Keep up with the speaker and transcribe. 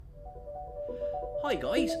Hi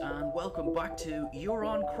guys, and welcome back to You're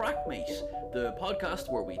on Crack Mate, the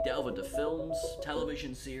podcast where we delve into films,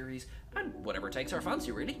 television series, and whatever takes our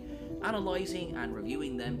fancy really, analysing and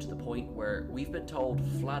reviewing them to the point where we've been told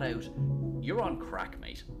flat out, you're on crack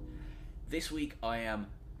mate. This week I am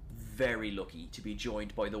very lucky to be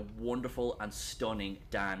joined by the wonderful and stunning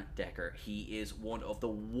Dan Decker. He is one of the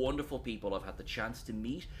wonderful people I've had the chance to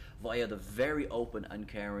meet via the very open and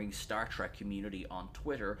caring Star Trek community on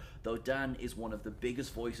Twitter, though Dan is one of the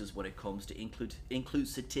biggest voices when it comes to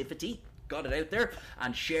inclusivity, got it out there,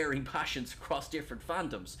 and sharing passions across different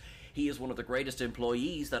fandoms. He is one of the greatest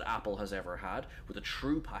employees that Apple has ever had, with a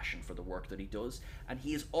true passion for the work that he does, and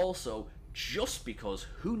he is also, just because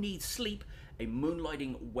who needs sleep, a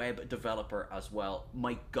moonlighting web developer as well.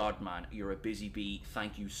 My God, man, you're a busy bee.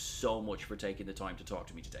 Thank you so much for taking the time to talk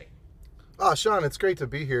to me today. Sean, it's great to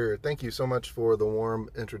be here. Thank you so much for the warm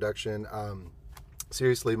introduction.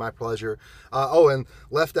 Seriously, my pleasure. And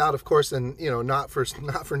left out, of course, and not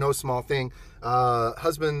for no small thing.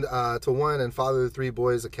 Husband to one and father to three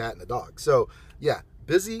boys, a cat, and a dog. So yeah,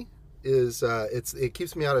 busy is it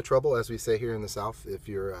keeps me out of trouble, as we say here in the South. If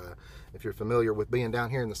you're familiar with being down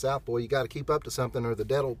here in the South, boy, you got to keep up to something, or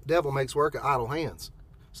the devil makes work at idle hands.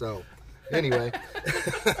 So anyway,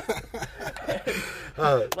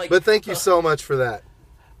 but thank you so much for that.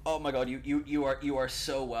 Oh my God, you are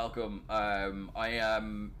so welcome.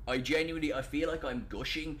 I genuinely feel like I'm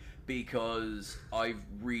gushing because I've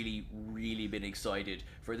really been excited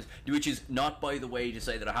for this, which is not, by the way, to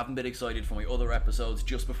say that I haven't been excited for my other episodes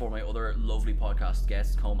just before my other lovely podcast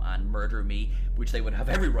guests come and murder me, which they would have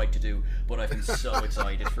every right to do. But I've been so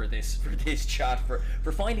excited for this chat,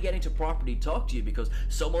 for finally getting to properly talk to you, because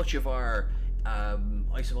so much of our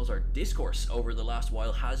I suppose our discourse over the last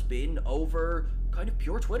while has been over kind of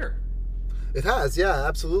pure Twitter. It has, yeah,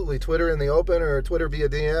 absolutely. Twitter in the open, or Twitter via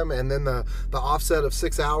DM, and then the offset of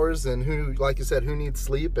 6 hours, and who, like you said, who needs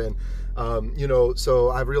sleep, and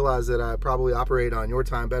so I've realized that I probably operate on your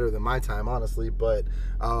time better than my time, honestly. But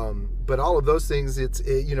all of those things,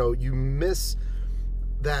 you miss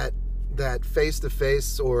that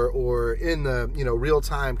face-to-face or in the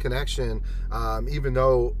real-time connection, even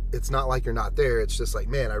though it's not like you're not there. It's just like,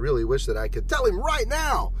 man, I really wish that I could tell him right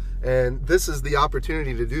now, and this is the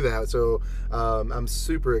opportunity to do that. So I'm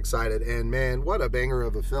super excited, and man, what a banger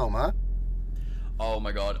of a film, huh? Oh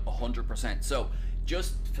my God, 100%. So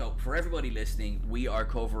just for everybody listening, we are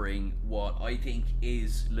covering what I think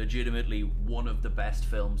is legitimately one of the best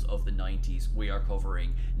films of the 90s. We are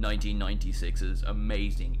covering 1996's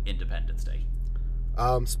amazing Independence Day.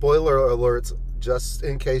 Spoiler alerts, just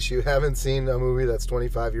in case you haven't seen a movie that's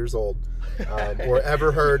 25 years old, or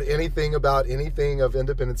ever heard anything about anything of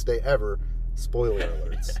Independence Day ever. Spoiler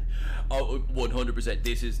alerts. Oh, 100%.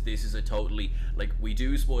 This is a totally, like, we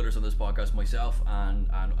do spoilers on this podcast. Myself and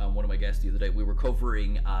one of my guests the other day, we were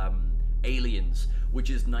covering Aliens, which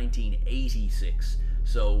is 1986.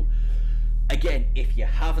 So again, if you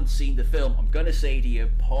haven't seen the film, I'm gonna say to you,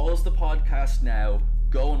 pause the podcast now,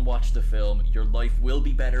 go and watch the film. Your life will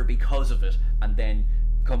be better because of it, and then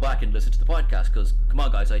come back and listen to the podcast, because, come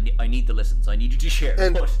on guys, I need the listens. I need you to share.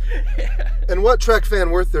 And what Trek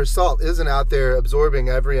fan worth their salt isn't out there absorbing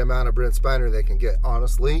every amount of Brent Spiner they can get,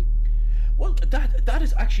 honestly? Well, that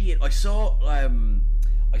is actually it. I saw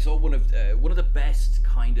one of the best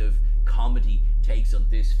kind of comedy takes on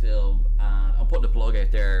this film, and I'm putting a plug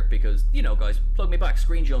out there because, guys, plug me back,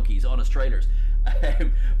 Screen Junkies, Honest Trailers.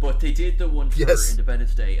 But they did the one for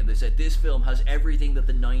Independence Day, and they said this film has everything that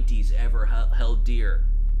the 90s ever held dear,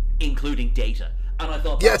 including data. And I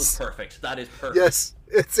thought that was perfect. That is perfect. Yes,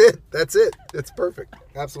 it's it. That's it. It's perfect.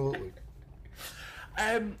 Absolutely.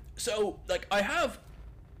 So,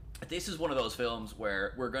 this is one of those films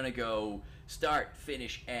where we're going to go start,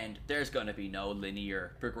 finish, end. There's going to be no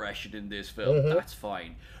linear progression in this film. Mm-hmm. That's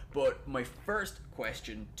fine. But my first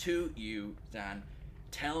question to you, Dan,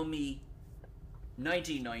 tell me,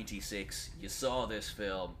 1996, you saw this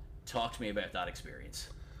film. Talk to me about that experience.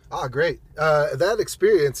 Great. That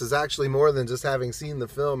experience is actually more than just having seen the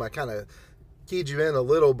film. I kind of keyed you in a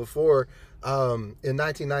little before. In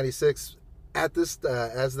 1996, at this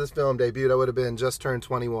as this film debuted, I would have been just turned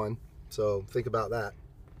 21. So think about that.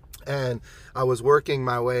 And I was working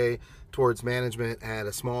my way towards management at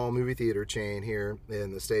a small movie theater chain here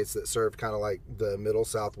in the States that served kind of like the middle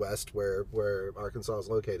Southwest where Arkansas is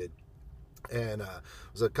located. And it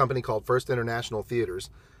was a company called First International Theaters.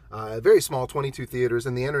 Very small, 22 theaters,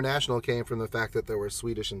 and the international came from the fact that there were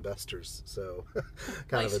Swedish investors, so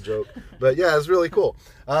kind of a joke. But yeah, it was really cool.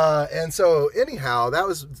 And so anyhow,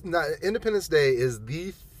 Independence Day is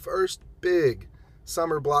the first big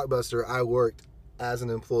summer blockbuster I worked as an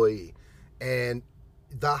employee. And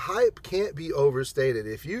the hype can't be overstated.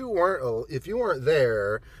 If you weren't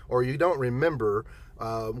there, or you don't remember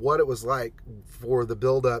what it was like for the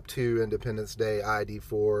build up to Independence Day,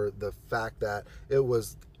 ID4, the fact that it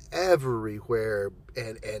was everywhere,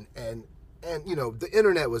 and you know, the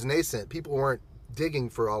internet was nascent. People weren't digging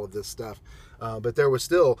for all of this stuff. But there was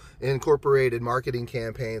still incorporated marketing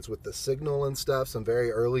campaigns with the signal and stuff, some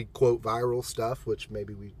very early, quote, viral stuff, which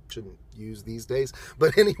maybe we shouldn't use these days.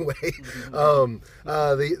 But anyway,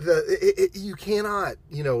 you cannot,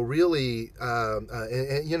 you know, really,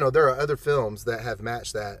 and, you know, there are other films that have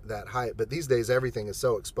matched that hype, but these days everything is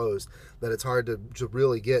so exposed that it's hard to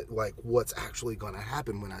really get, like, what's actually going to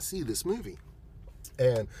happen when I see this movie.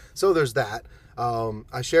 And so there's that.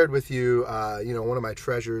 I shared with you, you know, one of my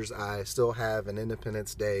treasures. I still have an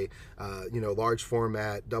Independence Day, you know, large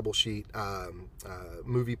format, double sheet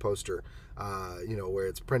movie poster, you know, where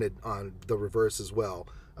it's printed on the reverse as well.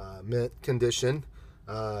 Mint condition.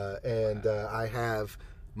 And I have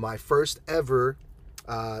my first ever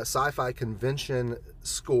sci-fi convention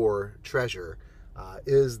score treasure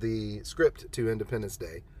is the script to Independence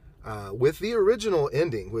Day with the original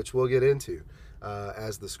ending, which we'll get into.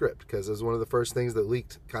 As the script, because it was one of the first things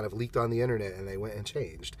that kind of leaked on the internet, and they went and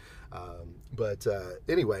changed. But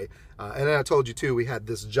anyway, and then I told you too, we had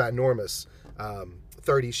this ginormous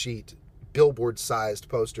 30-sheet billboard-sized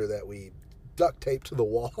poster that we duct taped to the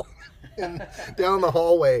wall and down the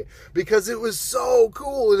hallway, because it was so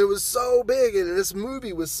cool and it was so big, and this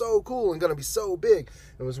movie was so cool and going to be so big.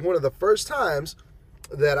 It was one of the first times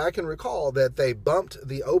that I can recall that they bumped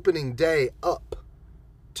the opening day up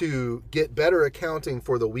to get better accounting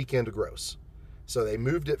for the weekend gross. So they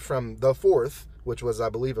moved it from the 4th, which was, I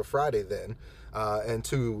believe, a Friday then, and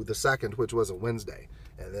to the 2nd, which was a Wednesday.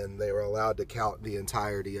 And then they were allowed to count the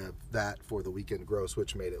entirety of that for the weekend gross,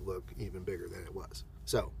 which made it look even bigger than it was.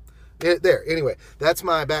 So there. Anyway, that's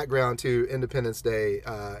my background to Independence Day,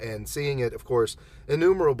 and seeing it, of course,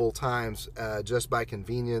 innumerable times, just by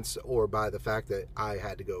convenience or by the fact that I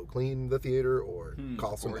had to go clean the theater or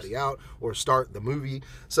call somebody out or start the movie.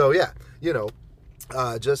 So yeah, you know,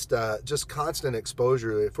 just constant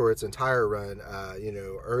exposure for its entire run. You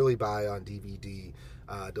know, early buy on DVD.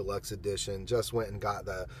 Deluxe edition. Just went and got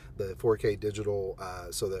the 4K digital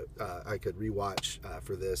so that I could rewatch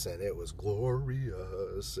for this, and it was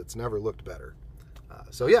glorious. It's never looked better.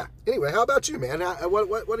 So yeah. Anyway, how about you, man?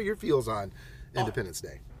 What are your feels on Independence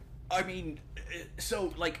Day? I mean,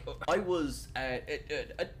 so like I was a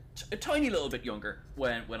tiny little bit younger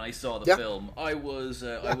when I saw the film. I was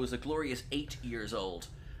a glorious 8 years old.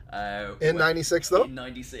 In 96 though? In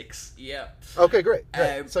 96, yeah. Okay, great.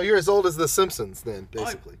 So you're as old as The Simpsons then,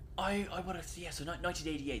 basically. I would have, yeah, so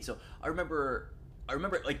 1988. So I remember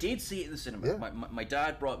I did see it in the cinema. Yeah. My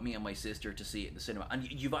dad brought me and my sister to see it in the cinema.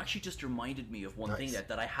 And you've actually just reminded me of one thing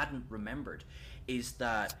that I hadn't remembered, is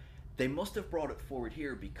that they must have brought it forward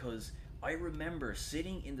here, because I remember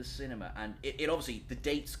sitting in the cinema, and it obviously, the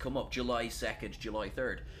dates come up, July 2nd, July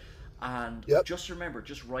 3rd. And just remember,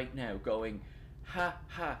 just right now, going, ha,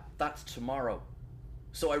 that's tomorrow.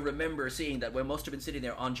 So I remember seeing that we must have been sitting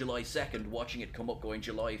there on July 2nd, watching it come up, going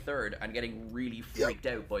July 3rd, and getting really freaked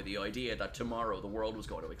out by the idea that tomorrow the world was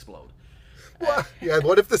going to explode.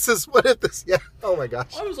 What if this, oh my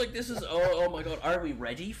gosh. I was like, this is, oh my god, are we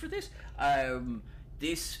ready for this?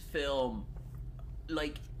 This film,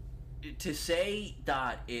 like, to say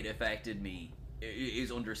that it affected me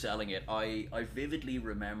is underselling it. I vividly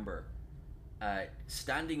remember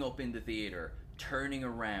standing up in the theater, turning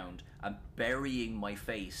around and burying my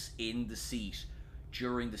face in the seat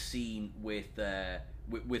during the scene with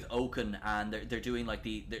Oaken, and they're doing like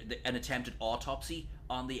an attempted autopsy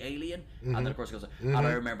on the alien, and then of course it goes, and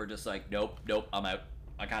I remember just like, nope, I'm out,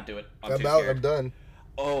 I can't do it, I'm too scared. I'm done.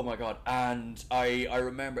 Oh my god. And I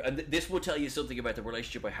remember, and this will tell you something about the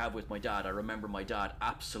relationship I have with my dad. I remember my dad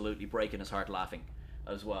absolutely breaking his heart laughing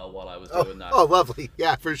as well while I was doing that. Oh, lovely.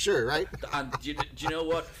 Yeah, for sure, right? And do you know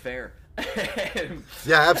what? Fair.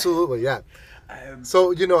 Yeah, absolutely, yeah.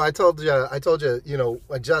 So, you know, I told you, you know,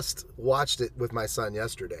 I just watched it with my son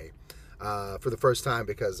yesterday for the first time,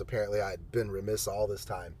 because apparently I'd been remiss all this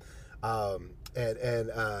time. And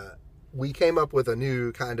we came up with a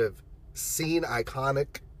new kind of scene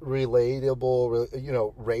iconic, relatable, you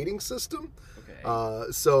know, rating system.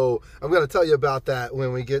 Okay. So I'm going to tell you about that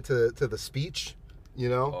when we get to the speech. You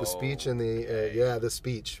know, the speech and the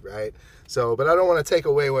speech, right? So, but I don't want to take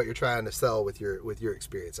away what you're trying to sell with your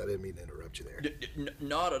experience. I didn't mean to interrupt you there.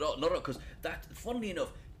 Not at all, because that, funnily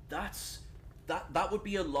enough, that would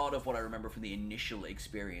be a lot of what I remember from the initial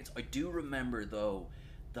experience. I do remember though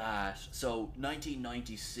that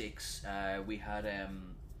 1996 we had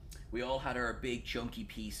we all had our big chunky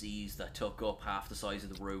PCs that took up half the size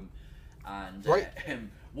of the room, and Right.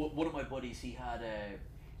 one of my buddies, he had a.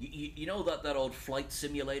 You know that old flight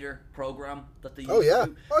simulator program that they used Oh yeah. to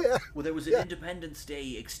do? Oh yeah. Well, there was an Independence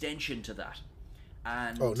Day extension to that,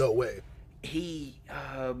 and Oh no way. he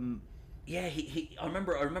I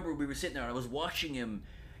remember we were sitting there and I was watching him,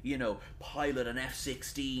 pilot an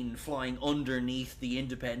F-16 flying underneath the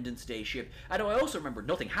Independence Day ship. And I also remember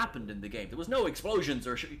nothing happened in the game. There was no explosions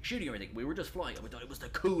or shooting or anything. We were just flying. I thought it was the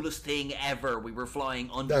coolest thing ever. We were flying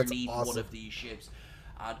underneath awesome. one of these ships.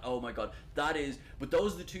 And oh my god, but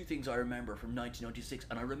those are the two things I remember from 1996.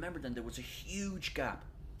 And I remember then there was a huge gap.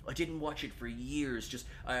 I didn't watch it for years. Just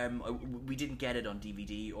we didn't get it on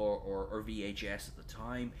DVD or VHS at the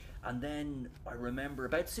time. And then I remember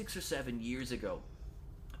about 6 or 7 years ago,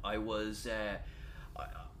 I was I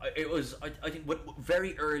think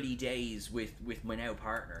very early days with my now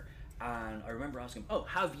partner. And I remember asking him, "Oh,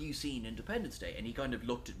 have you seen Independence Day?" And he kind of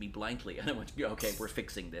looked at me blankly, and I went, "Yeah, okay, we're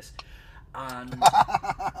fixing this." And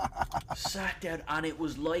sat down, and it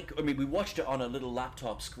was like, I mean, we watched it on a little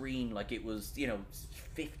laptop screen, like it was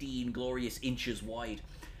 15 glorious inches wide.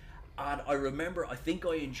 And I remember, I think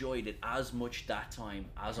I enjoyed it as much that time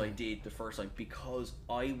as I did the first time, because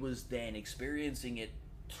I was then experiencing it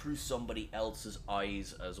through somebody else's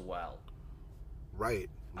eyes as well. Right.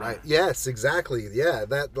 Yes, exactly. Yeah,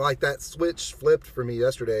 that switch flipped for me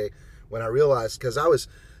yesterday when I realized, because I was,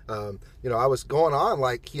 I was going on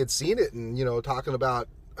like he had seen it and, talking about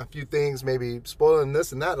a few things, maybe spoiling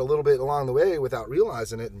this and that a little bit along the way without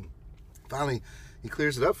realizing it. And finally, he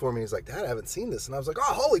clears it up for me. He's like, "Dad, I haven't seen this." And I was like,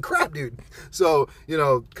 "Oh, holy crap, dude." So,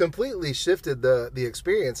 completely shifted the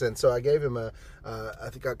experience. And so I gave him I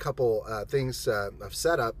think a couple things of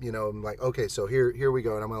setup, I'm like, "Okay, so here we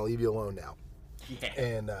go. And I'm going to leave you alone now." Yeah.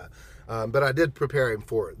 And, but I did prepare him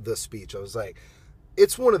for the speech. I was like,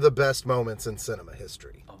 it's one of the best moments in cinema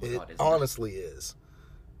history. Oh my God, isn't it? Honestly is.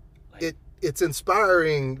 Like, It's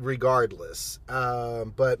inspiring regardless.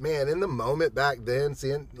 But man, in the moment back then,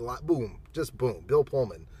 seeing boom, Bill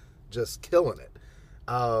Pullman just killing it.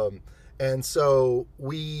 And so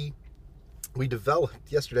we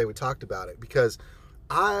developed yesterday, we talked about it, because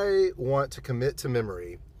I want to commit to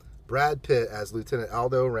memory Brad Pitt as Lieutenant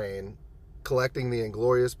Aldo Raine collecting the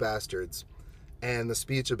Inglourious Bastards and the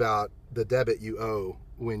speech about the debit you owe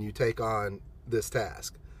when you take on this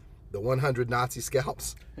task, the 100 Nazi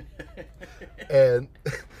scalps. and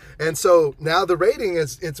so now the rating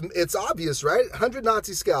is it's obvious, right? 100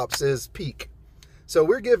 Nazi scalps is peak. So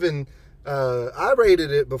we're given I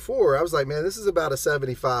rated it before. I was like, man, this is about a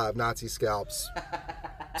 75 Nazi scalps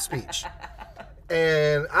speech.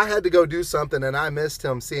 And I had to go do something, and I missed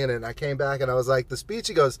him seeing it. And I came back, and I was like, the speech,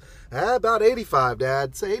 he goes, about 85,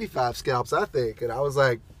 Dad. Say 85 scalps, I think. And I was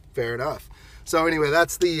like, fair enough. So anyway,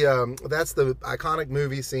 that's the iconic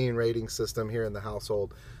movie scene rating system here in the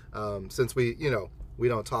household. Since we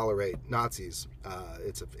don't tolerate Nazis,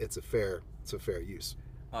 it's a fair use.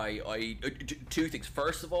 I two things.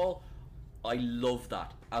 First of all, I love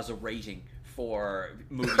that as a rating for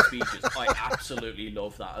movie speeches. I absolutely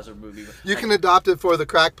love that as a movie. You can adopt it for the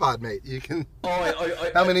crack pod, mate. You can.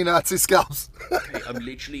 How many Nazi scalps? Okay, I'm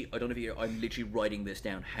literally writing this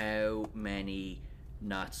down. How many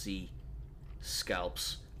Nazi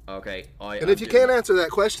scalps? Okay, and if you can't answer that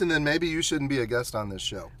question, then maybe you shouldn't be a guest on this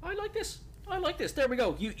show. I like this. There we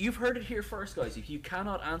go. You've heard it here first, guys. If you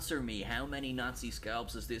cannot answer me, how many Nazi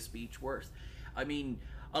scalps is this speech worth? I mean,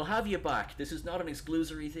 I'll have you back. This is not an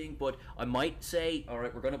exclusory thing, but I might say, all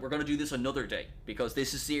right, we're gonna do this another day because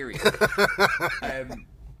this is serious.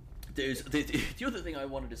 There's the other thing I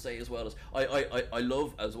wanted to say as well is I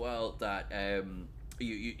love as well that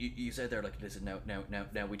you said there, like, listen,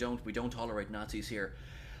 now we don't tolerate Nazis here.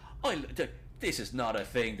 This is not a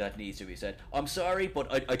thing that needs to be said. I'm sorry, but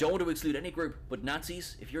I don't want to exclude any group, but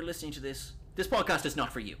Nazis, if you're listening to this podcast is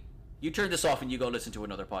not for you. You turn this off and you go listen to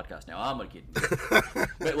another podcast now. I'm not kidding.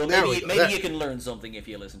 Well, maybe you can learn something if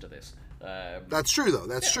you listen to this. That's true, though.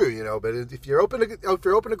 That's true, But if you're open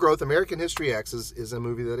to growth, American History X is a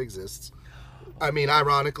movie that exists. I mean,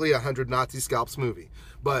 ironically, 100 Nazi scalps movie,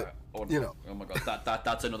 but oh my God,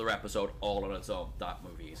 that's another episode all on its own. That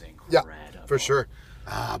movie is incredible. Yeah, for sure.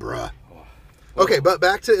 Bruh. Okay, but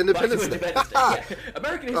back to Independence Day. Yeah.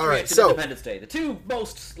 American History X and Independence Day, the two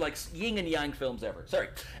most like yin and yang films ever. Sorry.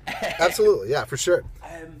 Absolutely, yeah, for sure.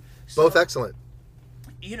 Both excellent.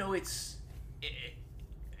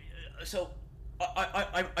 So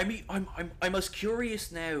I'm as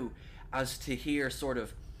curious now as to hear sort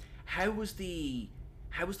of how was the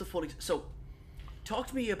full. So, talk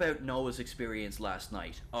to me about Noah's experience last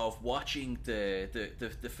night of watching the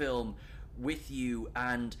film with you,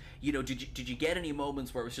 and did you get any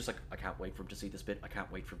moments where it was just like, I can't wait for him to see this bit, I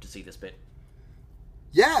can't wait for him to see this bit?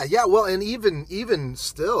 Yeah. Well, and even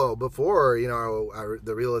still, before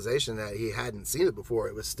the realization that he hadn't seen it before,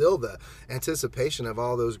 it was still the anticipation of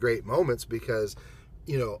all those great moments, because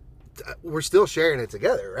we're still sharing it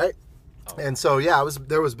together, right? Oh. And so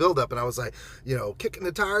there was build up, and I was like, kicking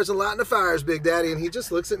the tires and lighting the fires, Big Daddy, and he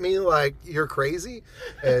just looks at me like, you're crazy,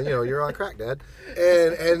 and you're on crack, Dad,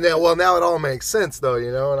 and then, well, now it all makes sense though,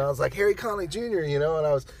 and I was like, Harry Connick Jr., and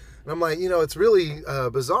I'm like, it's really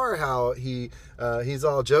bizarre how he's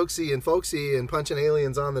all jokesy and folksy and punching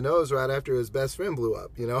aliens on the nose right after his best friend blew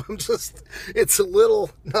up. I'm just, it's a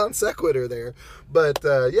little non sequitur there, but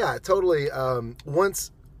totally.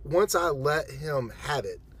 Once I let him have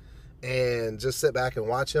it and just sit back and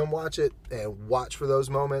watch him watch it and watch for those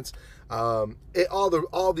moments, all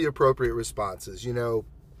the appropriate responses. You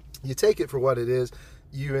take it for what it is.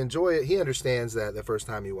 You enjoy it. He understands that the first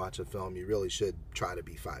time you watch a film, you really should try to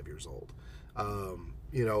be 5 years old,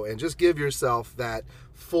 and just give yourself that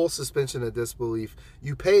full suspension of disbelief.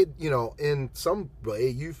 You paid, in some way,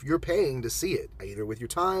 you're paying to see it, either with your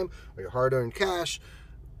time or your hard-earned cash,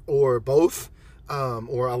 or both,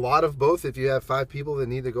 or a lot of both if you have 5 people that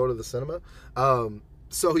need to go to the cinema.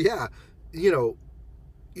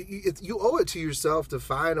 You owe it to yourself to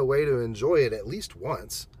find a way to enjoy it at least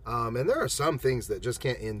once. And there are some things that just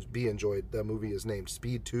can't be enjoyed. The movie is named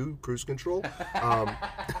Speed 2, Cruise Control.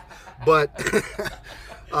 But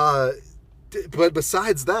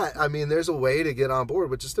besides that, I mean, there's a way to get on board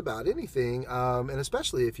with just about anything. And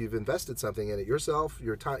especially if you've invested something in it yourself,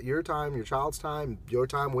 your time, your child's time, your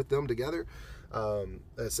time with them together. And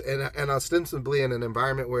ostensibly in an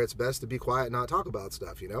environment where it's best to be quiet and not talk about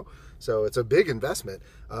stuff, so it's a big investment.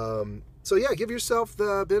 Give yourself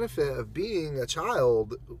the benefit of being a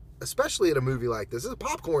child, especially at a movie like this. It's a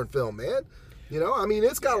popcorn film, man.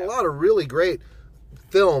 It's got a lot of really great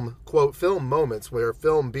film moments, where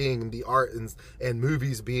film being the art and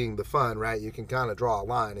movies being the fun, right? You can kind of draw a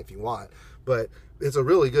line if you want, but it's a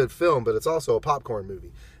really good film, but it's also a popcorn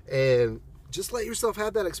movie. And just let yourself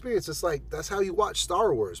have that experience. It's like, that's how you watch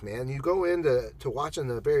Star Wars, man. You go into watching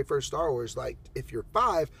the very first Star Wars, like, if you're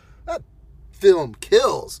 5, that film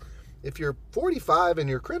kills. If you're 45 and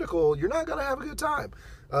you're critical, you're not going to have a good time.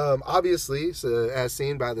 Obviously, so as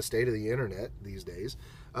seen by the state of the internet these days,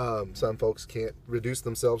 some folks can't reduce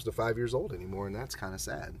themselves to 5 years old anymore, and that's kind of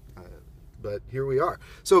sad. But here we are.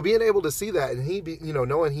 So being able to see that, and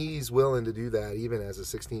knowing he's willing to do that even as a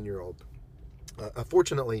 16-year-old,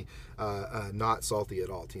 fortunately, not salty at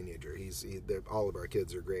all teenager. All of our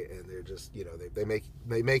kids are great, and they're just, they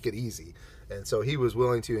make it easy. And so he was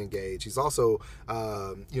willing to engage. He's also,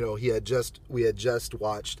 we had just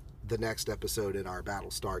watched the next episode in our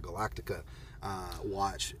Battlestar Galactica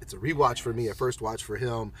watch. It's a rewatch for me, a first watch for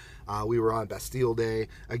him. We were on Bastille Day.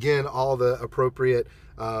 Again, all the appropriate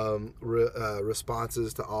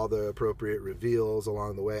responses to all the appropriate reveals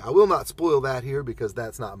along the way. I will not spoil that here because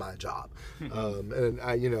that's not my job. And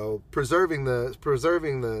I, preserving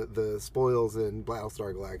the spoils in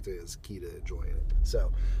Battlestar Galactica is key to enjoying it.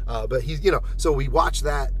 So, but he's, so we watched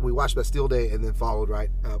Bastille Day and then followed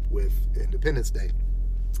right up with Independence Day.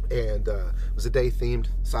 And it was a day-themed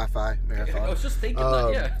sci-fi marathon. I was just thinking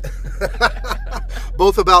that,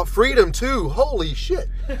 both about freedom, too. Holy shit.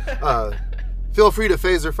 Feel free to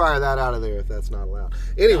phaser fire that out of there if that's not allowed.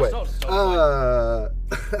 Anyway.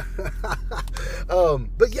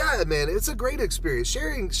 But yeah, man, it's a great experience.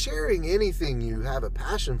 Sharing anything you have a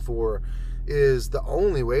passion for is the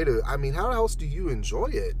only way to... I mean, how else do you enjoy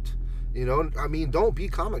it? Don't be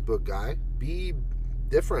comic book guy. Be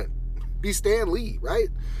different. Be Stan Lee, right?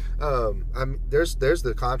 There's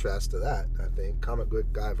the contrast to that, I think. Comic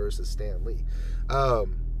book guy versus Stan Lee.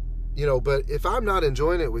 But if I'm not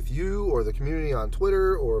enjoying it with you or the community on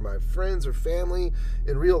Twitter or my friends or family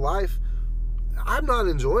in real life, I'm not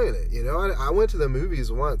enjoying it. I went to the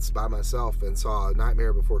movies once by myself and saw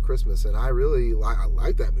Nightmare Before Christmas, and I really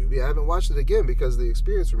like that movie. I haven't watched it again because the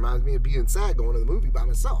experience reminds me of being sad going to the movie by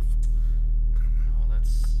myself. Oh,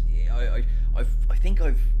 that's... Yeah, I think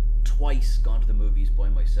I've twice gone to the movies by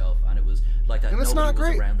myself, and it was like that. And it's not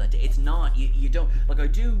great. Around that day. It's not. You don't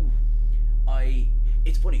like.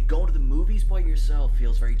 It's funny, going to the movies by yourself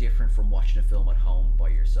feels very different from watching a film at home by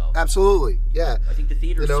yourself. Absolutely, yeah. I think the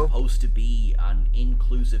theater is supposed to be an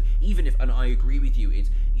inclusive, even if, and I agree with you, it's,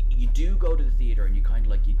 you do go to the theater and you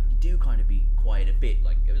do kind of be quiet a bit.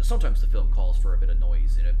 Like, sometimes the film calls for a bit of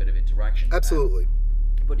noise and a bit of interaction. Absolutely.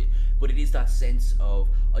 But it is that sense of,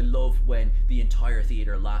 I love when the entire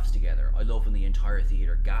theater laughs together. I love when the entire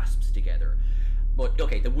theater gasps together. But,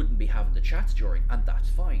 okay, they wouldn't be having the chats during, and that's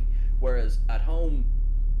fine. Whereas at home,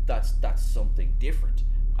 that's something different.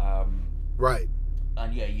 Right.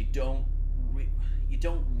 And yeah, you don't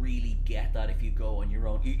really get that if you go on your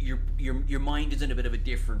own. Your mind is in a bit of a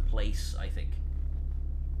different place, I think.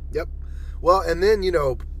 Yep. Well, and then, you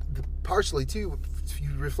know, partially too, you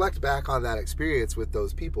reflect back on that experience with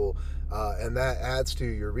those people, and that adds to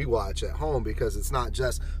your rewatch at home, because it's not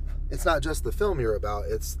just the film you're about,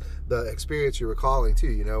 it's the experience you're recalling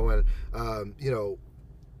too. You know, when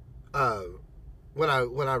when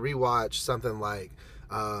I rewatch something like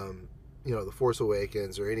The Force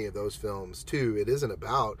Awakens or any of those films too, it isn't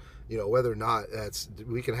about, you know, whether or not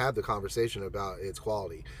we can have the conversation about its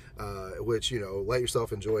quality, which, you know, let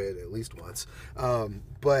yourself enjoy it at least once.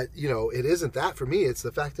 But, you know, it isn't that for me. It's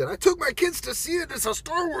the fact that I took my kids to see it. It's a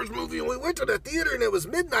Star Wars movie, and we went to the theater, and it was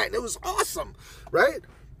midnight, and it was awesome, right?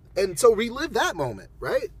 And so relive that moment,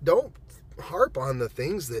 right? Don't harp on the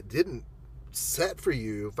things that didn't set for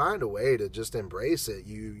you. Find a way to just embrace it.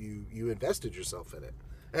 You invested yourself in it.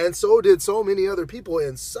 And so did so many other people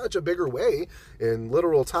in such a bigger way, in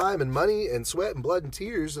literal time and money and sweat and blood and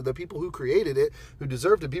tears of the people who created it, who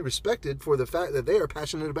deserve to be respected for the fact that they are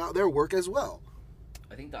passionate about their work as well.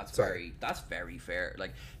 I think that's very fair.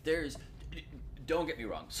 Like, don't get me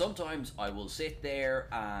wrong, sometimes I will sit there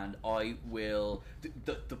and I will,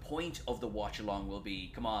 the point of the watch along will be,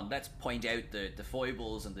 come on, let's point out the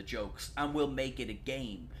foibles and the jokes, and we'll make it a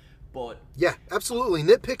game. But yeah, absolutely,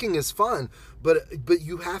 nitpicking is fun, but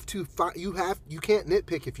you have to you can't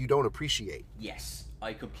nitpick if you don't appreciate. Yes,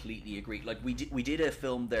 I completely agree. Like, we did a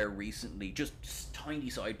film there recently, just tiny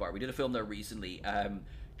sidebar. We did a film there recently,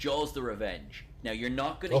 Jaws: The Revenge. Now, you're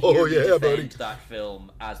not going to hear me defend that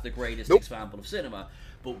film as the greatest example of cinema,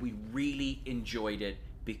 but we really enjoyed it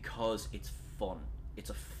because it's fun. It's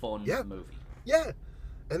a fun movie. Yeah,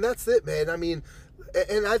 and that's it, man. I mean,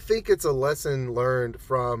 and I think it's a lesson learned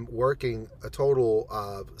from working a total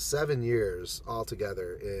of 7 years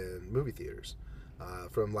altogether in movie theaters,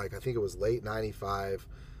 from, like, I think it was late 95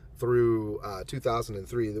 through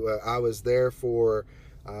 2003. I was there for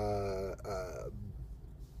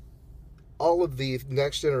all of the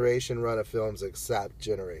Next Generation run of films except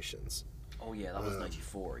Generations. Oh yeah, that was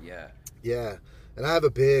 94, yeah. Yeah. And I have a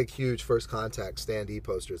big, huge First Contact standee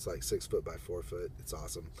poster. It's like 6 foot by 4 foot. It's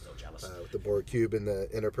awesome. So jealous. With the Borg cube and the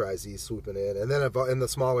Enterprise E swooping in. And then in the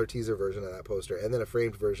smaller teaser version of that poster. And then a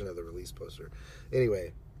framed version of the release poster.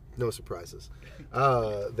 Anyway, no surprises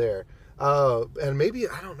there. And maybe,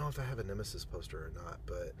 I don't know if I have a Nemesis poster or not.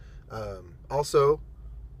 But also,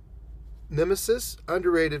 Nemesis,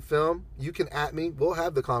 underrated film. You can at me. We'll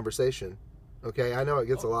have the conversation. Okay? I know it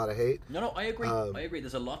gets a lot of hate. No, I agree. I agree.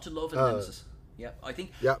 There's a lot to love in Nemesis. Yeah, I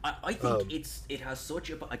think it has such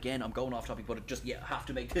a, again, I'm going off topic, but I have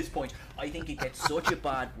to make this point. I think it gets such a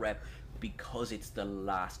bad rep because it's the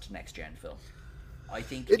last next gen film. I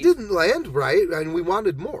think it didn't land right, and we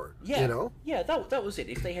wanted more. Yeah, you know. Yeah, that was it.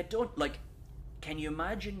 If they had done, like, can you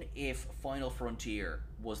imagine if Final Frontier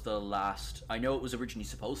was the last? I know it was originally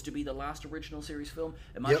supposed to be the last original series film.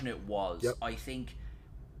 Imagine it was. Yep. I think,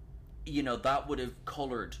 you know, that would have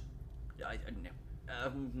colored.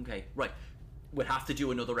 Okay, right. We'll have to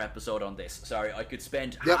do another episode on this. Sorry, I could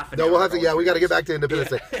spend half an hour. We'll have to. Yeah, we got to get back to Independence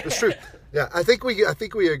Day. It's true. Yeah, I think we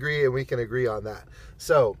agree, and we can agree on that.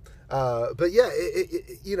 So, but yeah,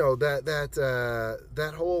 you know,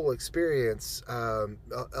 that whole experience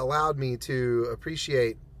allowed me to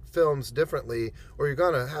appreciate films differently, or you're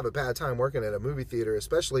gonna have a bad time working at a movie theater,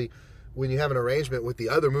 especially when you have an arrangement with the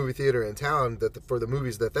other movie theater in town that for the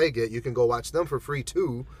movies that they get, you can go watch them for free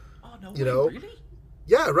too. Oh no! You know? Really?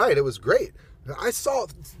 Yeah, right. It was great. I saw,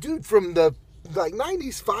 dude, from the like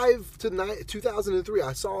 95 to 2003,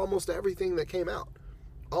 I saw almost everything that came out.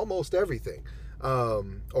 Almost everything.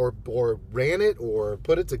 Or ran it, or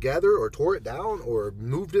put it together, or tore it down, or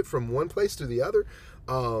moved it from one place to the other.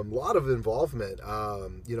 A lot of involvement.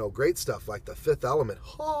 You know, great stuff like The Fifth Element.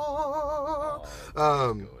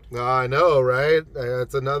 I know, right?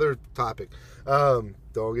 That's another topic. Don't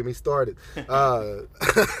get me started. Oh,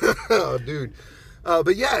 dude.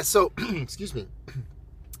 But yeah, so excuse me.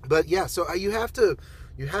 But yeah, so you have to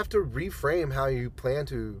reframe how you plan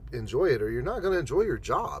to enjoy it, or you're not going to enjoy your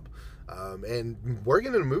job. And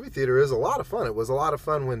working in a movie theater is a lot of fun. It was a lot of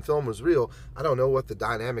fun when film was real. I don't know what the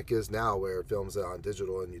dynamic is now, where films are on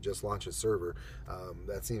digital and you just launch a server.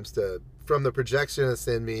 That seems to, from the projectionist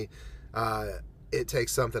in me, it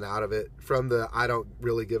takes something out of it. From the I don't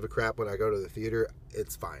really give a crap when I go to the theater,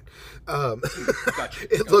 it's fine.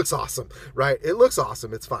 It looks awesome, right? It looks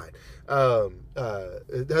awesome. It's fine.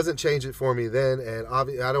 It doesn't change it for me then. And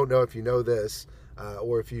obviously, I don't know if you know this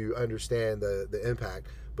or if you understand the impact,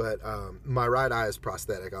 But my right eye is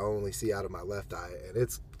prosthetic. I only see out of my left eye, and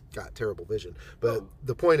it's got terrible vision. But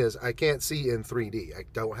the point is, I can't see in 3D. I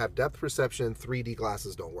don't have depth perception. 3D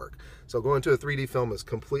glasses don't work. So going to a 3D film is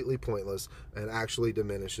completely pointless and actually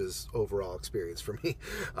diminishes overall experience for me.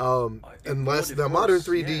 Unless the modern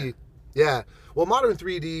 3D... Yeah. Well, modern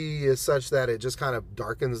 3D is such that it just kind of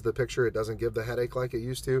darkens the picture. It doesn't give the headache like it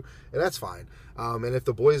used to, and that's fine. And if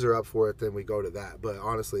the boys are up for it, then we go to that. But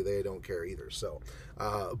honestly, they don't care either. So,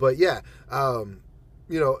 but yeah,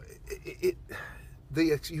 you know,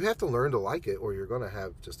 you have to learn to like it, or you're going to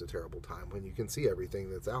have just a terrible time when you can see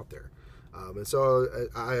everything that's out there. And so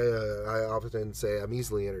I often say I'm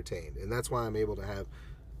easily entertained, and that's why I'm able to have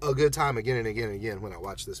a good time again and again and again when I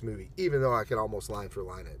watch this movie, even though I can almost line for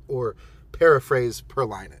line it or paraphrase per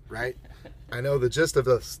line it, right? I know the gist of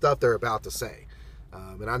the stuff they're about to say.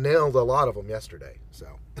 And I nailed a lot of them yesterday.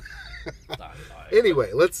 So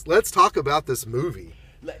anyway, let's talk about this movie.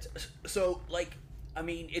 So, like, I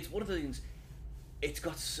mean, it's one of the things, it's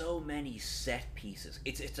got so many set pieces.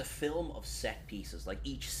 It's a film of set pieces. Like,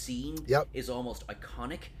 each scene is almost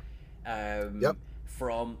iconic.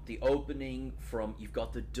 From the opening, you've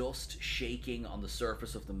got the dust shaking on the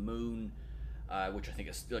surface of the moon, which I think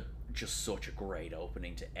is just such a great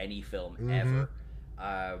opening to any film ever.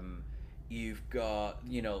 You've got,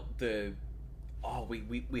 you know,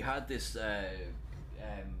 we had this,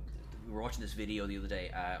 we were watching this video the other day.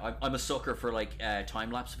 I'm a sucker for, like,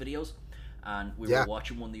 time-lapse videos, and we were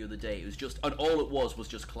watching one the other day. It was just, and all it was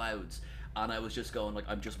just clouds. And I was just going, like,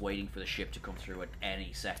 I'm just waiting for the ship to come through at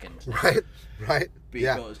any second. Right.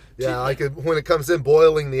 Because like when it comes in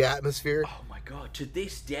boiling the atmosphere. Oh my God! To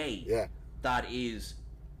this day, that is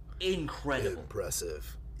incredible.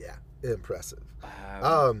 Impressive.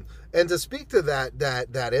 And to speak to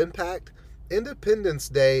that impact, Independence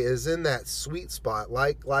Day is in that sweet spot.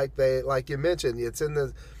 Like you mentioned,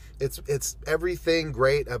 it's everything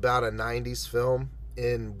great about a '90s film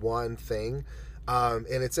in one thing. And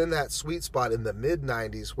it's in that sweet spot in the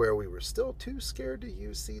mid-90s where we were still too scared to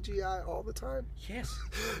use CGI all the time. Yes.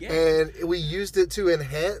 And we used it to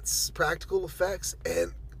enhance practical effects,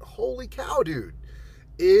 and holy cow, dude,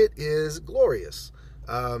 it is glorious.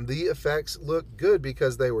 The effects look good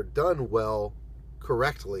because they were done well,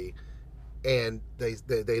 correctly, and they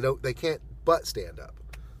can't but stand up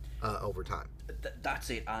over time. That's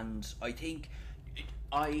it, and I think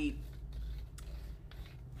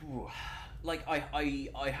like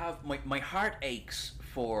I have my heart aches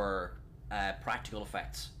for practical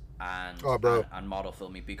effects and model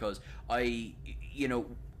filming, because I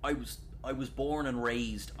was born and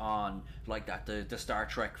raised on, like, the Star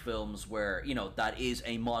Trek films where, you know, that is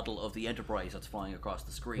a model of the Enterprise that's flying across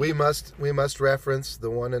the screen. We must reference the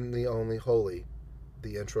one and the only holy,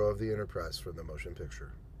 the intro of the Enterprise from the motion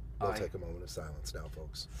picture. We'll take a moment of silence now,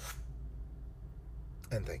 folks.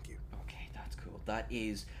 And thank you. Okay, that's cool. That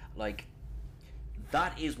is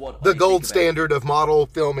what the gold standard of model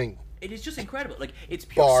filming. It is just incredible. Like, it's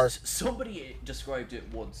pure. Somebody described it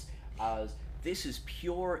once as, this is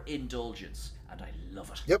pure indulgence, and I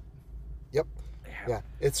love it. Yep. Yeah.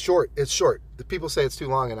 It's short. The people say it's too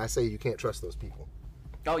long, and I say you can't trust those people.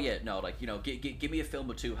 Oh yeah, no. Like, you know, give me a film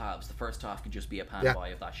with two halves. The first half can just be a pan by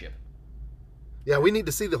of that ship. Yeah, we need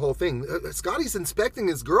to see the whole thing. Scotty's inspecting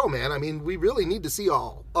his girl, man. I mean, we really need to see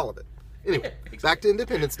all of it. Anyway, exactly. Back to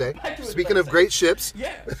Independence Day. Speaking of great ships.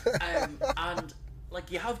 Yeah. And,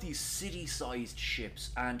 like, you have these city-sized ships,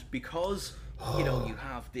 and because, you know, you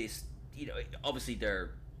have this, you know, obviously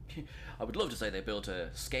I would love to say they built a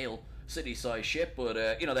scale city-sized ship,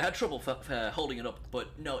 but, you know, they had trouble holding it up.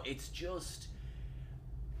 But, no, it's just...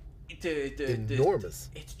 enormous.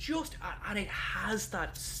 It's just, and it has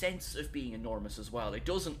that sense of being enormous as well. It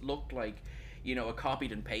doesn't look like, you know, a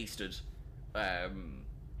copied and pasted,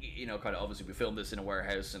 you know, kind of, obviously we filmed this in a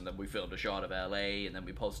warehouse, and then we filmed a shot of LA, and then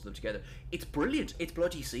we posted them together. It's brilliant. It's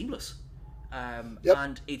bloody seamless.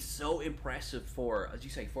 And it's so impressive for, as you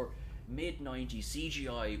say, for mid-90s,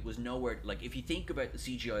 CGI was nowhere, like, if you think about the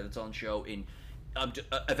CGI that's on show in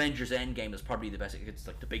Avengers Endgame, is probably the best. It's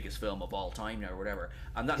like the biggest film of all time now, or whatever,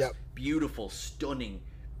 and that's beautiful, stunning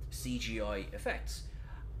CGI effects.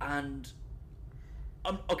 And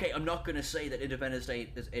I'm not going to say that Independence Day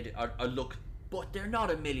look, but they're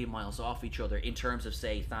not a million miles off each other in terms of,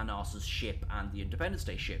 say, Thanos' ship and the Independence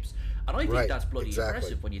Day ships. And I think that's bloody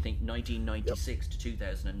impressive when you think 1996 to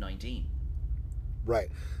 2019. Right,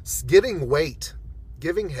 giving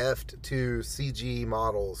heft to CG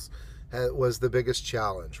models was the biggest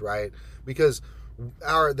challenge, right? Because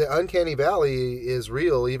the uncanny valley is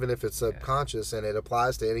real, even if it's subconscious, and it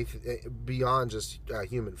applies to anything beyond just a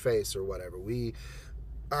human face or whatever.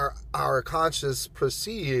 our conscious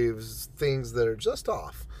perceives things that are just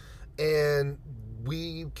off, and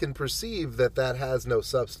we can perceive that has no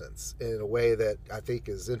substance in a way that I think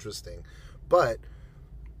is interesting. But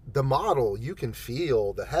the model, you can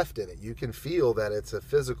feel the heft in it. You can feel that it's a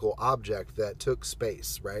physical object that took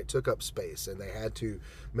space, right? Took up space, and they had to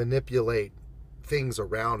manipulate things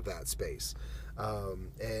around that space.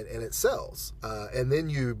 And it sells. And then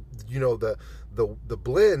you know, the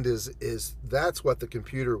blend is that's what the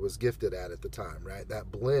computer was gifted at the time, right?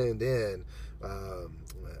 That blend in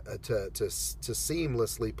to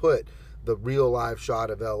seamlessly put the real live shot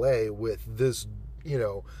of LA with this, you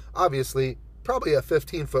know, obviously probably a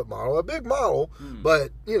 15-foot model, a big model,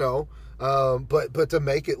 but you know, but to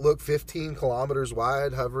make it look 15 kilometers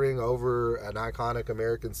wide, hovering over an iconic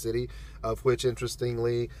American city, of which,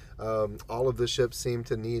 interestingly, all of the ships seem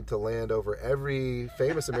to need to land over every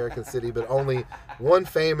famous American city, but only one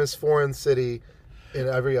famous foreign city in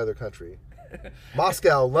every other country.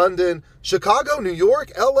 Moscow, London, Chicago, New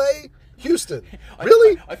York, LA, Houston.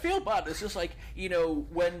 Really? I feel bad. It's just like, you know,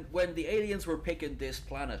 when the aliens were picking this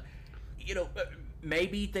planet, you know,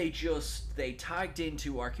 maybe they tagged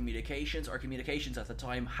into our communications. Our communications at the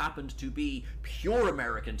time happened to be pure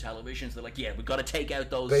American televisions. They're like, yeah, we've got to take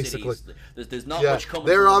out those Basically. cities. There's not much coming.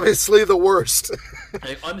 They're obviously the worst.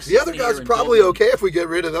 The other guys are probably Dublin. okay if we get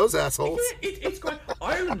rid of those assholes. It's great.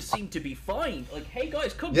 Ireland seemed to be fine. Like, hey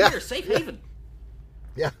guys, come here, safe haven.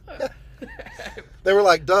 Yeah. They were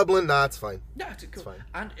like, Dublin, nah, it's fine. Yeah, it's fine.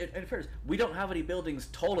 And in fairness, we don't have any buildings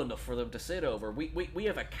tall enough for them to sit over. We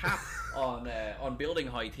have a cap on building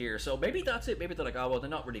height here, so maybe that's it. Maybe they're like, oh well, they're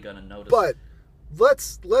not really going to notice. But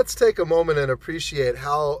let's take a moment and appreciate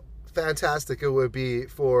how fantastic it would be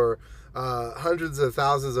for hundreds of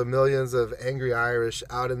thousands of millions of angry Irish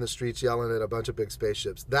out in the streets yelling at a bunch of big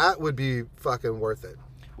spaceships. That would be fucking worth it.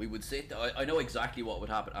 We would sit. I know exactly what would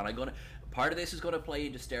happen, and part of this is going to play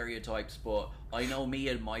into stereotypes, but I know me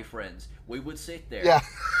and my friends, we would sit there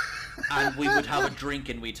and we would have a drink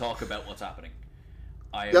and we talk about what's happening.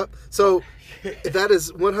 Yep. So that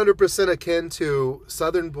is 100% akin to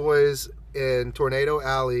Southern Boys in Tornado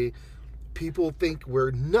Alley. People think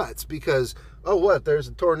we're nuts because, oh, what? There's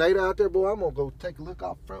a tornado out there, boy. I'm going to go take a look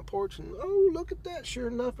off the front porch and, oh, look at that. Sure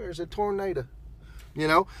enough, there's a tornado. You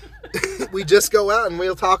know, we just go out and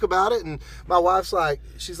we'll talk about it. And my wife's like,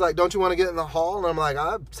 she's like, don't you want to get in the hall? And I'm like,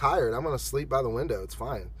 I'm tired. I'm going to sleep by the window. It's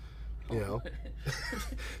fine. You know,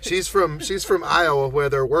 she's from Iowa where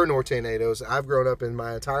there were no tornadoes. I've grown up in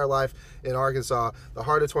my entire life in Arkansas, the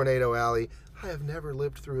heart of Tornado Alley. I have never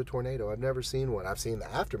lived through a tornado. I've never seen one. I've seen the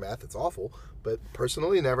aftermath. It's awful, but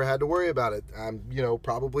personally never had to worry about it. I'm, you know,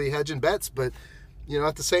 probably hedging bets, but you know,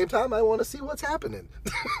 at the same time, I want to see what's happening.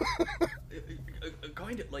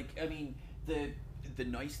 Kind of like, I mean, the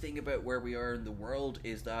nice thing about where we are in the world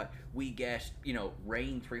is that we get, you know,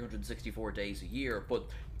 rain 364 days a year, but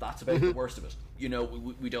that's about the worst of it. You know,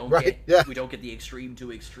 we don't we don't get the extreme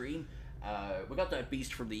to extreme. We got that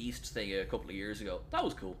Beast from the East thing a couple of years ago. That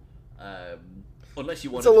was cool. Unless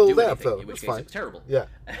you wanted to do anything, though. In which case it's terrible. Yeah.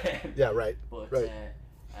 Yeah. Right. But, right.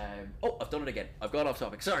 I've done it again. I've gone off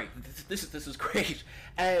topic. Sorry. This is great.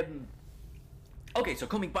 Okay, so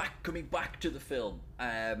coming back to the film.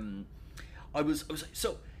 I was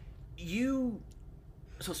so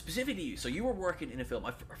specifically you. So you were working in a film.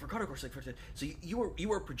 I forgot, of course. Like, so you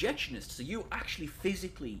were a projectionist. So you actually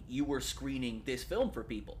physically you were screening this film for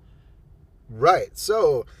people. Right.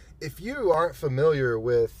 So if you aren't familiar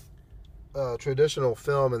with traditional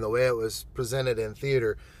film and the way it was presented in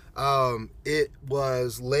theater, it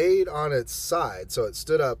was laid on its side, so it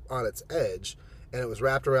stood up on its edge, and it was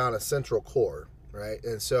wrapped around a central core, right?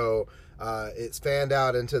 And so it's fanned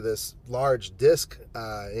out into this large disc,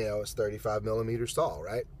 you know, it's 35 millimeters tall,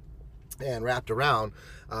 right? And wrapped around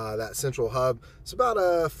that central hub. It's about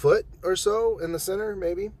a foot or so in the center,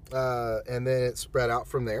 maybe, and then it's spread out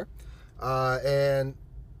from there. And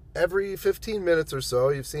every 15 minutes or so,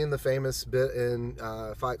 you've seen the famous bit in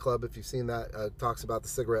Fight Club. If you've seen that, talks about the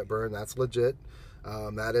cigarette burn. That's legit.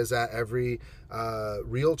 That is at every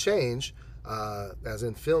reel change, as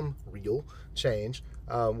in film reel change,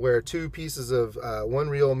 where two pieces of one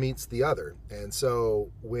reel meets the other. And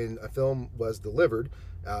so when a film was delivered,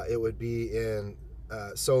 it would be in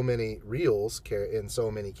so many reels in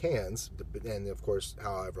so many cans, and of course,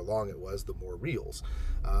 however long it was, the more reels.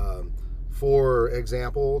 For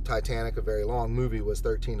example, Titanic, a very long movie, was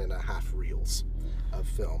 13 and a half reels of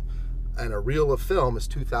film. And a reel of film is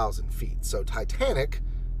 2,000 feet. So Titanic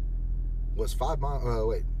was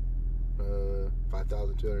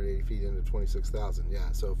 5,280 feet into 26,000.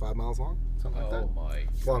 Yeah, so 5 miles long? Something like that. Oh my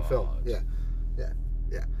Long God. film. Yeah.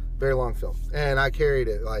 very long film, and I carried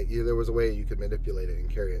it like there was a way you could manipulate it and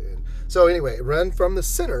carry it in. So anyway, it ran from the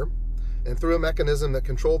center and through a mechanism that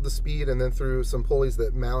controlled the speed, and then through some pulleys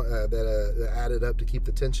that that added up to keep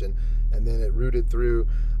the tension, and then it routed through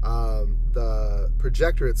the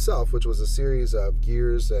projector itself, which was a series of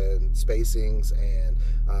gears and spacings, and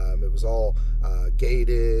it was all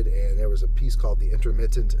gated, and there was a piece called the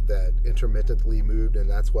intermittent that intermittently moved, and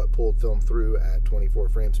that's what pulled film through at 24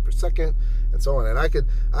 frames per second, and so on. And I could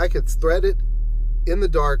thread it in the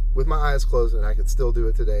dark with my eyes closed, and I could still do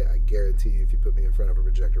it today. I guarantee you, if you put me in front of a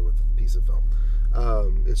projector with a piece of film,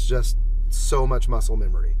 it's just so much muscle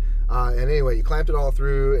memory. And anyway, you clamped it all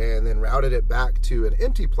through, and then routed it back to an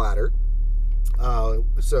empty platter.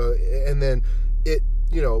 And then it,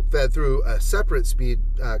 fed through a separate speed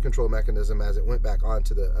control mechanism as it went back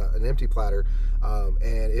onto an empty platter,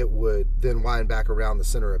 and it would then wind back around the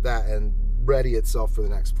center of that and ready itself for the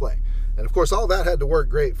next play. And of course, all that had to work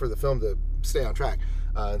great for the film to stay on track,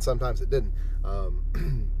 and sometimes it didn't. I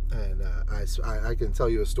can tell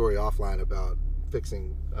you a story offline about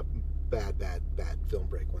fixing a bad film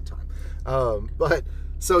break one time. But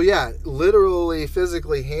so yeah, literally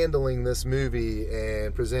physically handling this movie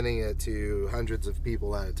and presenting it to hundreds of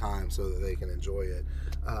people at a time so that they can enjoy it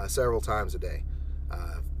several times a day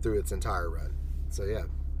through its entire run. So yeah,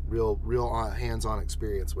 real hands-on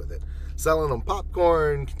experience with it. Selling them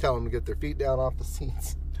popcorn, telling them to get their feet down off the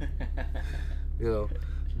seats.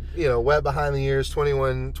 Wet behind the ears,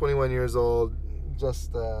 21 years old,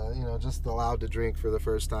 just allowed to drink for the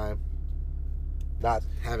first time. Not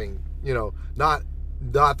having, not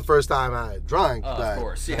the first time I had drunk, but of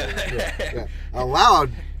course, yeah.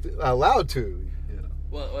 allowed to.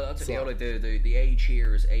 Well, that's the only the age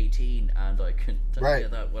here is 18, and I can tell you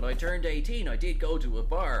that when I turned 18, I did go to a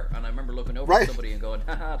bar, and I remember looking over at somebody and going,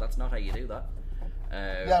 "Haha, that's not how you do that."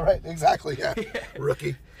 Yeah, right, exactly. Yeah,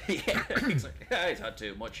 rookie. Yeah, exactly. I've had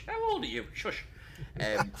too much. How old are you? Shush.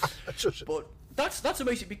 Shush. But that's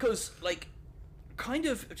amazing because, like, kind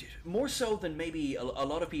of more so than maybe a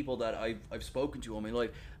lot of people that I've spoken to in my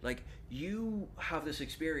life, like, you have this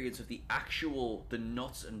experience of the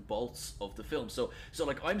nuts and bolts of the film. So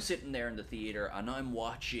like, I'm sitting there in the theater and I'm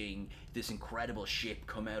watching this incredible ship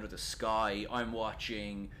come out of the sky. I'm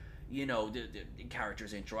watching, the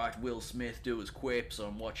characters interact. Will Smith do his quips.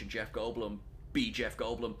 I'm watching Jeff Goldblum be Jeff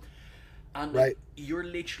Goldblum, and right.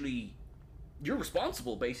 You're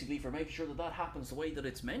responsible basically for making sure that happens the way that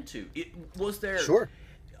it's meant to. Was there? Sure.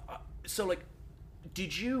 So like,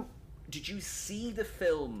 did you see the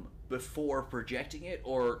film before projecting it,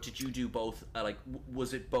 or did you do both?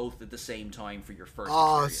 Was it both at the same time for your first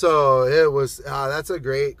experience? So it was. That's a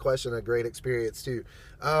great question, a great experience too.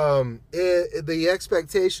 The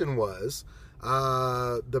expectation was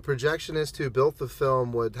the projectionist who built the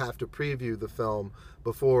film would have to preview the film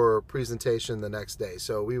before presentation the next day.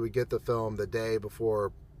 So we would get the film the day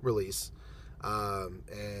before release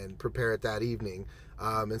and prepare it that evening.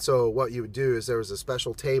 And so what you would do is there was a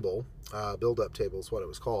special table, build-up table is what it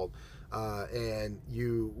was called, and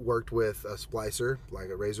you worked with a splicer, like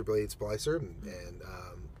a razor blade splicer, and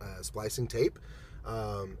splicing tape.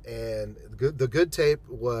 And the good tape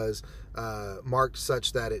was marked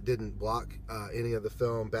such that it didn't block any of the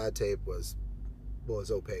film. Bad tape was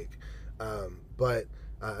opaque. But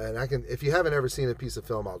and I can, if you haven't ever seen a piece of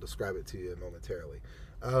film, I'll describe it to you momentarily.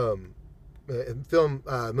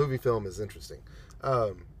 Movie film is interesting.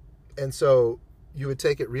 And so you would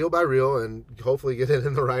take it reel by reel and hopefully get it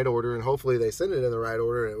in the right order, and hopefully they sent it in the right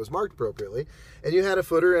order and it was marked appropriately. And you had a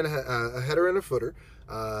footer and a header and a footer,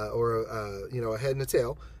 or a head and a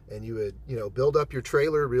tail, and you would build up your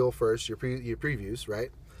trailer reel first, your previews, right?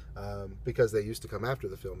 Because they used to come after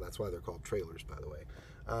the film. That's why they're called trailers, by the way.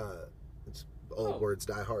 It's old words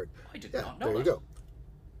die hard. I did not know there that. You go.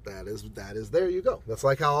 That is there you go. That's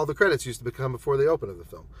like how all the credits used to become before the open of the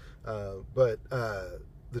film. But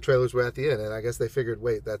the trailers were at the end, and I guess they figured,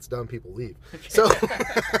 wait, that's dumb, people leave. So,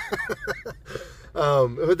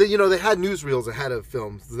 but then, they had newsreels ahead of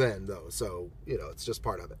films then, though. So, it's just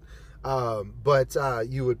part of it. But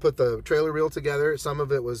you would put the trailer reel together. Some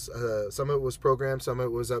of it was programmed. Some of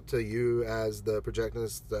it was up to you as the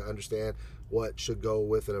projectionist to understand what should go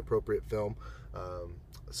with an appropriate film.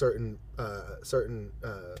 Certain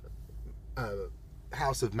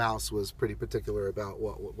House of Mouse was pretty particular about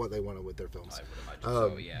what they wanted with their films. I would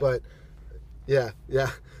imagine so, yeah. But yeah.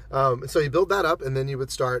 So you build that up, and then you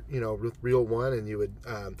would start, with reel one, and you would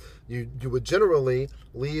you would generally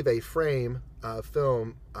leave a frame of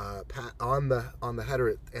film on the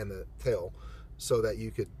header and the tail, so that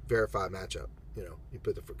you could verify matchup. you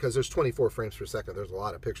put because there's 24 frames per second. There's a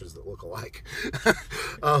lot of pictures that look alike.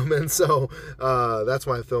 And so that's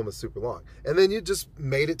why the film is super long. And then you just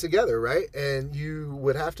made it together, right? And you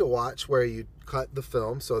would have to watch where you cut the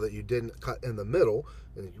film so that you didn't cut in the middle.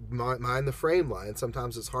 And you mind the frame line.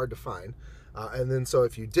 Sometimes it's hard to find. And then so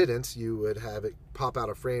if you didn't, you would have it pop out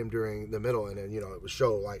a frame during the middle, and then, it would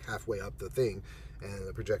show like halfway up the thing. And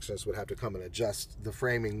the projectionist would have to come and adjust the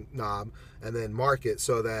framing knob and then mark it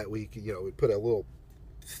so that we could, we put a little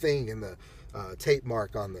thing in the tape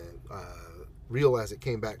mark on the reel as it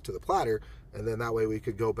came back to the platter, and then that way we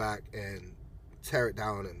could go back and tear it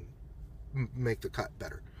down and make the cut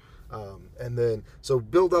better. And then, so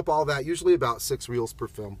build up all that, usually about 6 reels per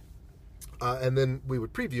film. And then we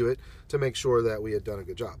would preview it to make sure that we had done a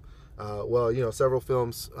good job. Several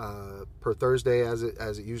films per Thursday, as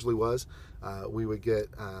it usually was. We would get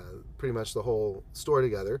pretty much the whole store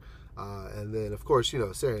together, and then of course,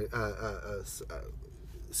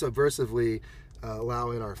 subversively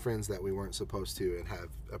allow in our friends that we weren't supposed to, and have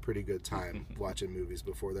a pretty good time watching movies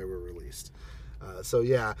before they were released.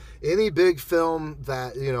 Any big film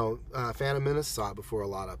that Phantom Menace saw before a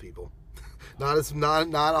lot of people.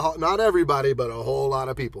 Not everybody, but a whole lot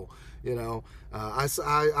of people.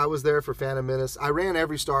 I was there for Phantom Menace. I ran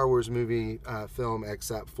every Star Wars movie film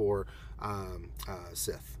except for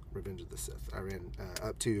Sith, Revenge of the Sith. I ran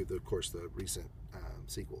up to the recent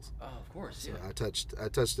sequels. Oh, of course, yeah. So I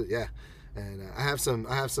touched it, yeah. And I have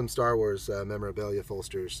some Star Wars memorabilia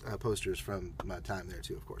posters from my time there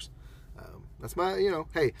too, of course. That's my,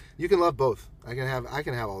 hey, you can love both. I can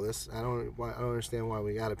have all this. I don't understand why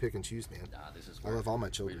we gotta pick and choose, man. Nah, this is. I love all my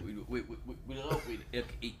children.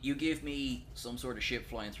 You give me some sort of ship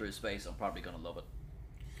flying through space, I'm probably gonna love it.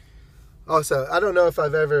 Also, I don't know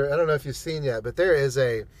if you've seen yet, but there is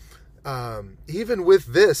a, even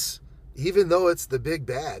with this, even though it's the big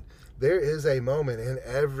bad, there is a moment in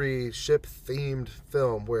every ship-themed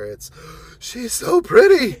film where it's, she's so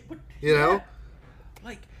pretty,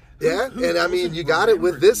 Like. And I mean, you got it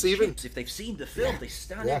with this even. If they've seen the film, they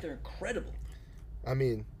stand out. They're incredible. I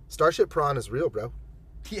mean, Starship Prawn is real, bro.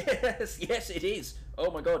 Yes, it is.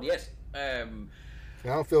 Oh my God, yes. I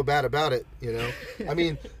don't feel bad about it, I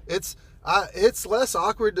mean, it's less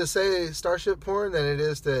awkward to say Starship porn than it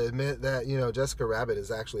is to admit that, Jessica Rabbit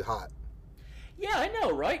is actually hot. Yeah, I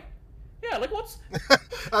know, right? Yeah, like what's...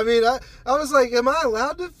 I mean, I was like, am I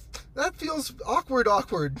allowed to... That feels awkward.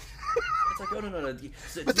 It's like, oh, no.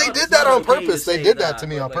 But they did that on purpose. They did that to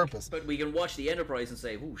me on purpose. But we can watch the Enterprise and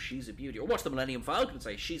say, ooh, she's a beauty. Or watch the Millennium Falcon and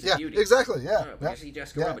say, she's a beauty. Exactly, yeah. We see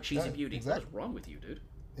Jessica Rabbit, she's a beauty. Exactly. What's wrong with you, dude?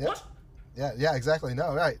 Yeah. What? Yeah, exactly.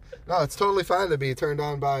 No, right. No, it's totally fine to be turned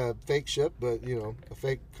on by a fake ship, but, a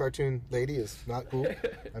fake cartoon lady is not cool.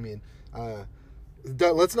 I mean,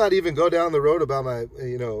 let's not even go down the road about my,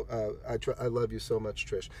 I love you so much,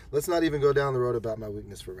 Trish. Let's not even go down the road about my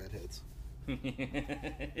weakness for redheads.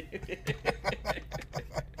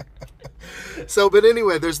 But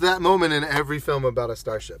anyway, there's that moment in every film about a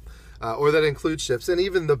starship, or that includes ships, and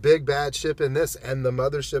even the big bad ship in this, and the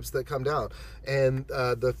motherships that come down, and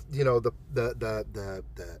the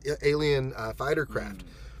alien fighter craft.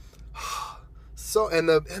 So and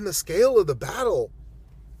the scale of the battle,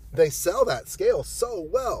 they sell that scale so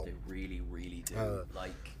well. They really, really do.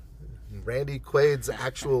 Randy Quaid's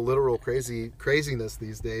actual literal craziness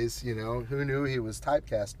these days, who knew he was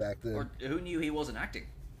typecast back then? Or who knew he wasn't acting?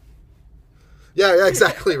 Yeah,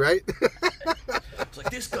 exactly, right? It's like,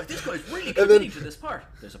 this guy's really committing to this part.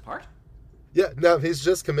 There's a part? Yeah, no, he's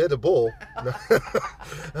just committed bull.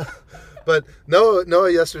 But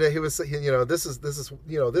Noah yesterday, he was, this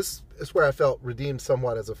is where I felt redeemed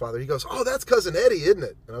somewhat as a father. He goes, oh, that's Cousin Eddie, isn't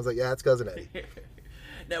it? And I was like, yeah, it's Cousin Eddie.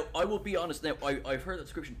 Now, I will be honest. Now, I've heard that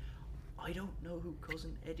description. I don't know who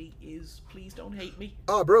Cousin Eddie is. Please don't hate me.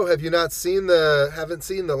 Oh, bro, have you not seen haven't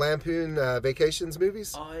seen the Lampoon Vacations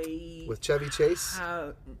movies? With Chevy Chase?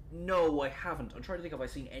 No, I haven't. I'm trying to think if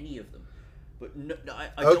I've seen any of them. But no, I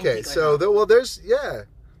don't think I have.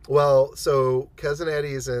 So Cousin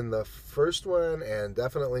Eddie is in the first one, and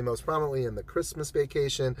definitely most prominently in the Christmas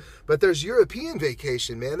Vacation. But there's European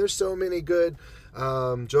Vacation, man. There's so many good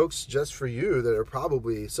jokes just for you that are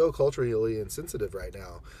probably so culturally insensitive right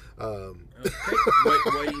now. Okay,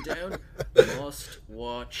 writing down. Must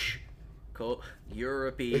watch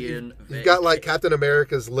European. You've got like Captain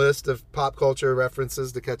America's list of pop culture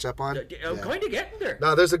references to catch up on. I'm kind of getting there.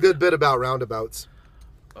 No, there's a good bit about roundabouts.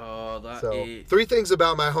 Is... 3 things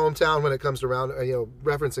about my hometown when it comes to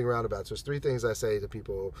referencing roundabouts. There's 3 things I say to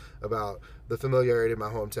people about the familiarity of my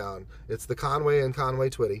hometown. It's the Conway and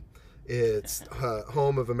Conway Twitty. It's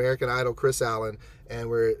home of American Idol Chris Allen,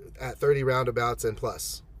 and we're at 30 roundabouts and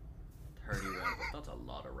plus. 30 roundabouts.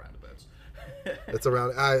 lot of roundabouts. It's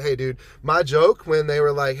around. Hey, dude, my joke when they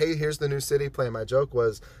were like, "Hey, here's the new city plan," my joke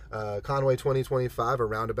was Conway 2025, a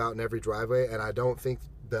roundabout in every driveway, and I don't think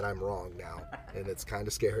that I'm wrong now, and it's kind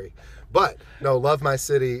of scary. But no, love my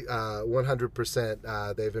city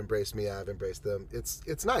 100%. They've embraced me. I've embraced them.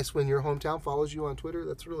 It's nice when your hometown follows you on Twitter.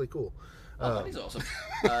 That's really cool. That is awesome.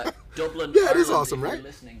 Dublin. Yeah, it is Ireland, awesome, if right? You're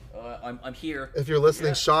listening. I'm here. If you're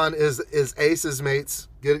listening, Yeah. Sean is Ace's mates.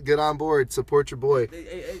 Get on board. Support your boy.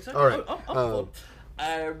 Exactly. All right. I'm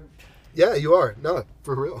fun. Yeah, you are. No,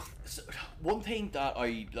 for real. So, one thing that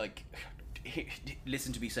I like.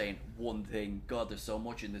 Listen to me saying one thing. God, there's so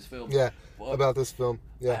much in this film. Yeah, But, about this film.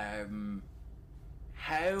 Yeah.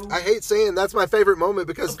 how I hate saying that's my favorite moment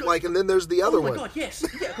because, God. like, and then there's the other oh my one. God, yes.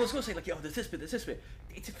 Yeah, I was going to say, like, there's this bit.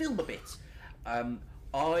 It's a film of bits.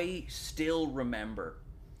 I still remember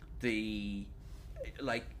it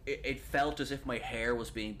felt as if my hair was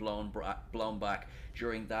being blown back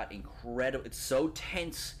during that incredible. It's so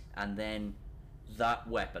tense, and then that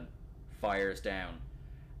weapon fires down,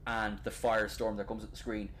 and the firestorm that comes at the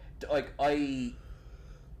screen. Like,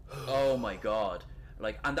 oh my God.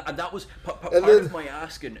 Like, and that was part of my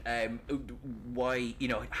asking why,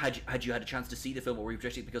 had you had a chance to see the film or were you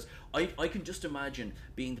projecting, because I can just imagine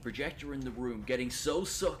being the projector in the room, getting so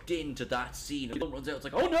sucked into that scene, and runs out, it's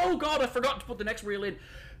like, oh no, God, I forgot to put the next reel in,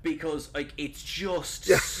 because, like, it's just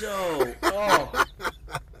so,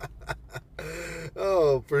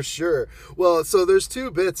 Oh, for sure. Well, so there's two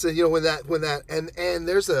bits, and when that and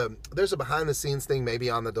there's a behind the scenes thing maybe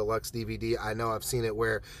on the deluxe DVD. I know I've seen it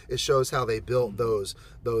where it shows how they built those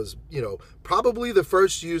probably the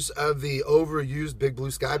first use of the overused Big Blue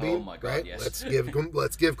Sky beam. Oh my God, right? yes.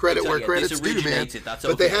 Let's give credit where credit's due, man.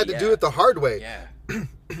 But they had to do it the hard way. Yeah.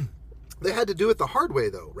 They had to do it the hard way,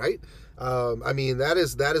 though, right? I mean, that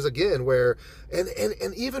is again where, and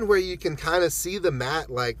even where you can kind of see the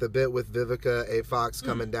mat, like the bit with Vivica A. Fox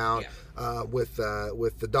coming down with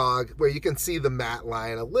the dog, where you can see the mat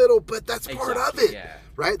line a little, but that's part of it,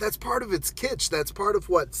 right? That's part of its kitsch. That's part of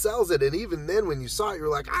what sells it. And even then, when you saw it, you're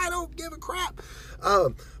like, I don't give a crap.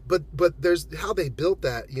 But there's how they built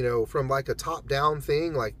that, from like a top-down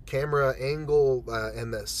thing, like camera angle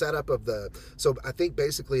and the setup of so I think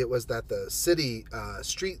basically it was that the city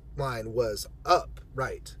street line was up,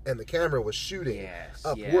 right, and the camera was shooting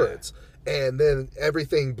upwards. And then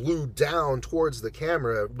everything blew down towards the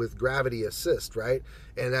camera with gravity assist, right?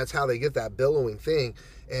 And that's how they get that billowing thing.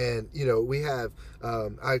 And, we have,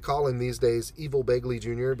 I call him these days Evil Begley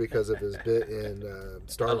Jr. because of his bit in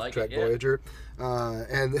Star Trek Voyager.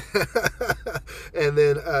 And and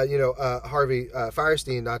then, Harvey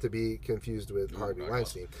Fierstein, not to be confused with Harvey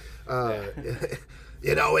Weinstein.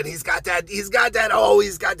 And he's got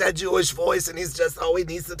that Jewish voice, and he's just, he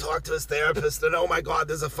needs to talk to his therapist, and oh my God,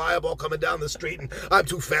 there's a fireball coming down the street, and I'm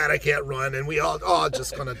too fat, I can't run, and we all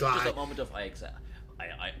just gonna die. Just a moment of, I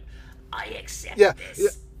accept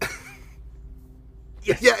this.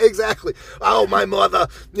 Yeah, exactly. Oh, my mother,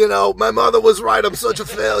 my mother was right, I'm such a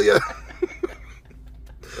failure.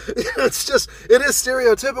 It is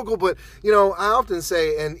stereotypical, but I often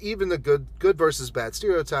say, and even the good versus bad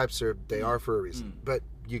stereotypes they are for a reason, but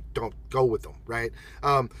you don't go with them, right?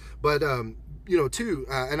 Too,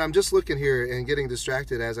 and I'm just looking here and getting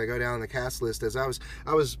distracted as I go down the cast list. As I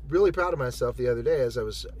was really proud of myself the other day as I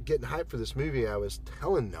was getting hyped for this movie. I was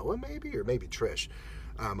telling Noah or maybe Trish,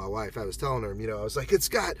 my wife, I was telling her, I was like, it's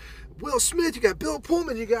got Will Smith, you got Bill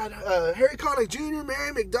Pullman, you got Harry Connick Jr.,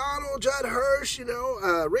 Mary McDonnell, Judd Hirsch,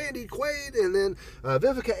 Randy Quaid, and then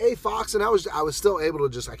Vivica A. Fox, and I was still able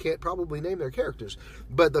to I can't probably name their characters,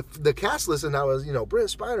 but the cast list, and I was, Brent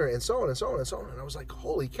Spiner, and so on and so on and so on, and I was like,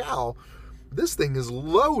 holy cow, this thing is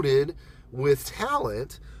loaded with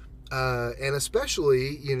talent, and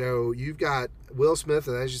especially, you've got Will Smith,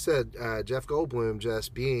 and as you said, Jeff Goldblum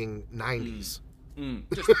just being 90s.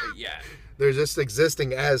 They're just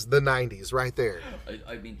existing as the 90s right there.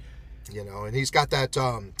 I mean, and he's got that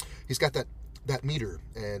meter,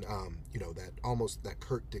 and that almost that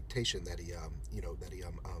curt dictation that he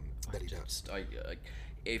does.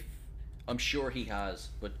 If I'm sure he has,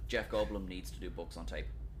 but Jeff Goldblum needs to do books on tape.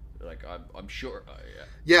 Like, I'm sure.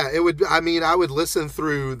 Yeah, it would. I mean, I would listen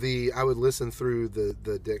through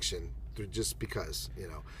the diction, just because,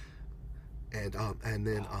 And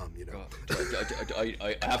then I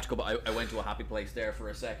have to go back. I went to a happy place there for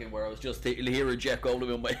a second where I was just hearing Jeff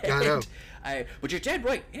Goldblum in my head. But you're dead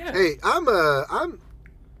right. Yeah. Hey,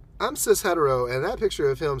 I'm cis hetero, and that picture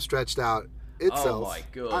of him stretched out itself. Oh my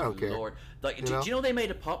God, I don't care. Lord! Like, do you know they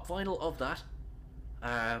made a pop vinyl of that?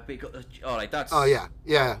 Because that's. Oh yeah,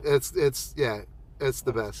 it's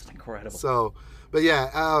the best. Incredible. So, But yeah,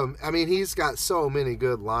 I mean, he's got so many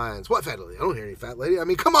good lines. What fat lady? I don't hear any fat lady. I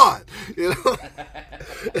mean, come on, you know.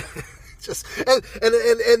 Just and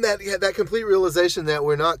that complete realization that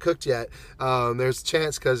we're not cooked yet. There's a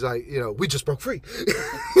chance because we just broke free,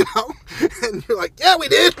 you know, and you're like, yeah, we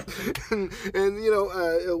did, and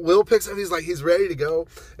Will picks up. He's ready to go,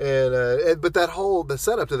 but the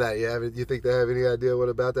setup to that, you think they have any idea what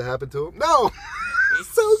about to happen to him? No. It's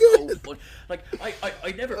so good. Fun. Like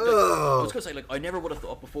I never. Like, I was gonna say, I never would have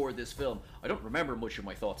thought before this film. I don't remember much of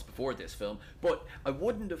my thoughts before this film, but I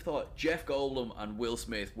wouldn't have thought Jeff Goldblum and Will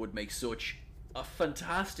Smith would make such a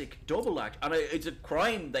fantastic double act, and it's a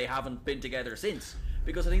crime they haven't been together since.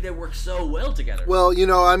 Because I think they work so well together. Well,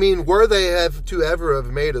 I mean, were they ever have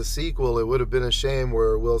made a sequel, it would have been a shame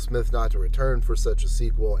were Will Smith not to return for such a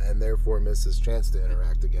sequel and therefore miss his chance to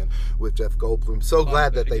interact again with Jeff Goldblum. So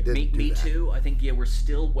glad that they didn't do that. Me too. I think, we're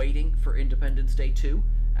still waiting for Independence Day 2,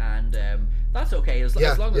 and that's okay. As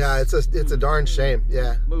long as... it's a darn shame.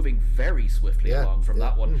 Yeah. Moving very swiftly along from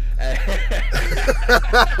that one.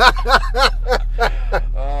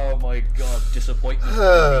 Oh my God.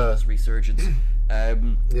 Disappointment. Resurgence.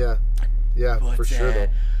 But, for sure though.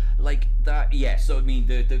 Like that, so I mean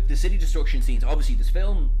the city destruction scenes, obviously this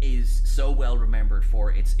film is so well remembered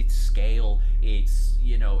for its scale, its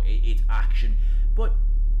its action, but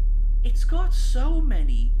it's got so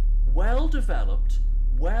many well developed,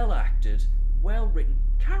 well acted, well written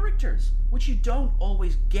characters, which you don't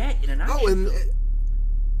always get in an action film.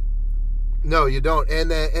 No, you don't. And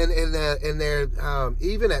they're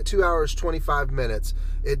even at 2 hours 25 minutes,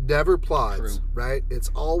 it never plods. True. Right? It's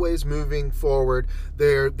always moving forward.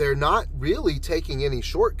 They're not really taking any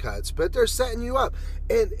shortcuts, but they're setting you up.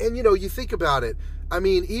 And you think about it. I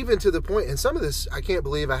mean, even to the point, and some of this I can't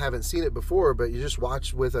believe I haven't seen it before, but you just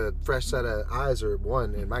watch with a fresh set of eyes, or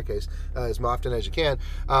one in my case, as often as you can.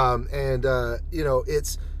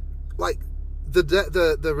 It's like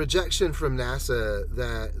the rejection from NASA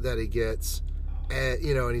that he gets, and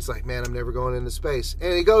he's like, man, I'm never going into space,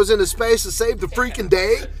 and he goes into space to save the freaking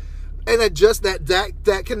day, and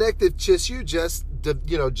that connective tissue just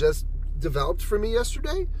developed for me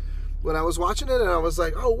yesterday when I was watching it, and I was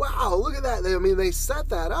like, oh wow, look at that. I mean, they set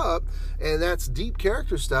that up, and that's deep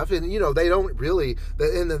character stuff, and they don't really,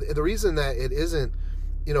 and the reason that it isn't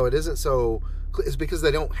so is because they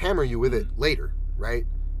don't hammer you with it later, right?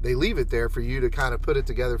 They leave it there for you to kind of put it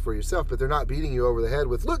together for yourself, but they're not beating you over the head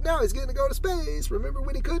with, look, now he's getting to go to space. Remember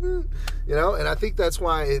when he couldn't? And I think that's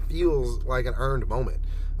why it feels like an earned moment.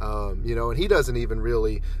 And he doesn't even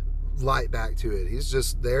really light back to it. He's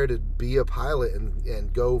just there to be a pilot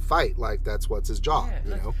and go fight. Like, that's what's his job,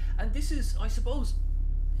 And this is, I suppose,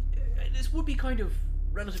 this would be kind of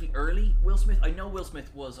relatively early Will Smith. I know Will Smith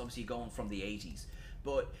was obviously going from the 80s,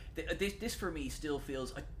 but this for me still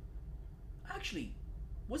feels... Actually...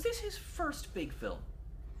 Was this his first big film?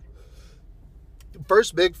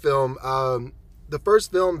 First big film. The first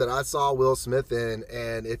film that I saw Will Smith in,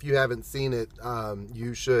 and if you haven't seen it,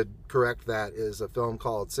 you should correct that, is a film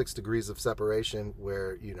called 6 Degrees of Separation,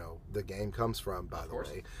 where, the game comes from, by the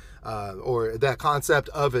way. Or that concept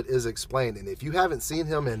of it is explained. And if you haven't seen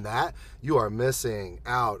him in that, you are missing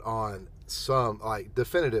out on some,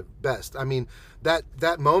 definitive best. I mean,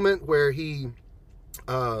 that moment where he...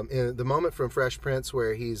 in the moment from Fresh Prince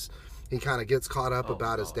where he kind of gets caught up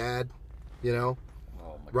about his dad, oh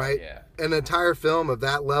my right? God, yeah. An entire film of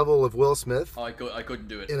that level of Will Smith. I couldn't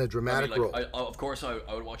do it in a dramatic role. Of course, I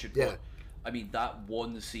would watch it. Yeah. But, I mean, that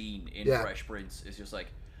one scene in Fresh Prince is just like,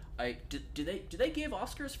 do they give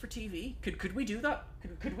Oscars for TV? Could we do that?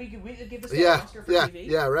 Could we give this guy an Oscar for TV?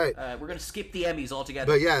 Yeah, right. We're gonna skip the Emmys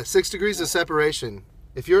altogether. But 6 Degrees of Separation.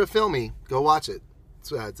 If you're a filmy, go watch it.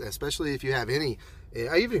 So, especially if you have any.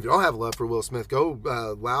 Even if you don't have love for Will Smith, go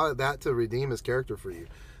allow that to redeem his character for you.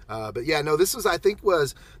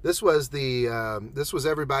 This was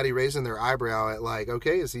everybody raising their eyebrow at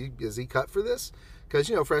okay, is he cut for this? Because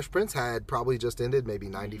Fresh Prince had probably just ended, maybe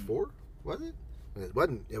 94, was it? It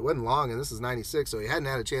wasn't long, and this is 96, so he hadn't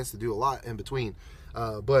had a chance to do a lot in between.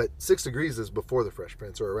 But 6 Degrees is before the Fresh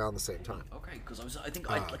Prince, or around the same time. Okay, because I think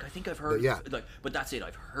I've heard. But that's it.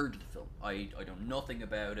 I've heard the film. I know nothing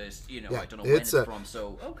about it. I don't know when it's from.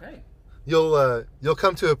 So okay. You'll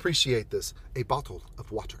come to appreciate this. A bottle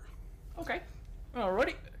of water. Okay.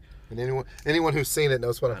 Alrighty. And anyone who's seen it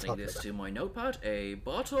knows what I'm talking about. Adding this to my notepad. A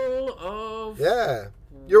bottle of. Yeah.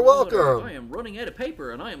 You're water. welcome. I am running out of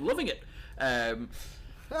paper, and I am loving it.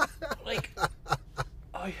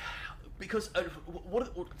 Because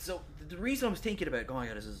so the reason I was thinking about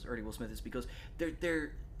this is early Will Smith is because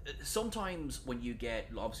they're sometimes when you get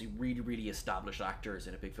obviously really really established actors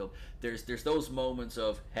in a big film, there's those moments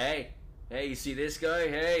of, hey, Hey, you see this guy?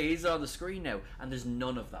 Hey, he's on the screen now. And there's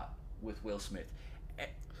none of that with Will Smith.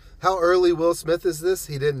 How early Will Smith is this?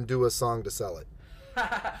 He didn't do a song to sell it.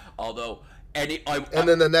 Although, and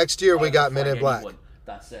then the next year we got Men in Black.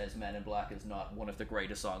 That says Men in Black is not one of the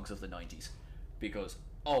greatest songs of the 90s. Because,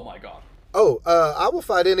 oh my god. Oh, I will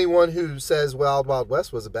fight anyone who says Wild Wild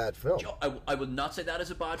West was a bad film. I will not say that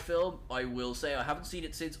is a bad film. I will say I haven't seen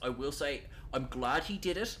it since. I will say I'm glad he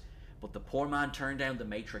did it, but the poor man turned down The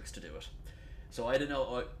Matrix to do it. So I don't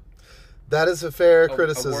know. That is a fair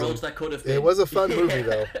criticism. A world that could have been. It was a fun movie,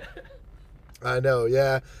 though. I know,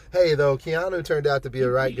 yeah. Hey, though, Keanu turned out to be a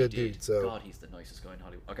right good dude. So God, he's the nicest guy in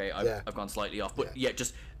Hollywood. Okay, I've gone slightly off, but yeah,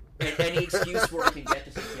 just any excuse where I can get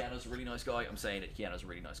to say Keanu's a really nice guy, I'm saying it. Keanu's a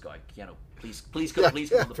really nice guy. Keanu, please come on the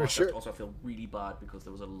podcast. Sure. Also, I feel really bad because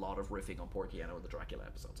there was a lot of riffing on poor Keanu in the Dracula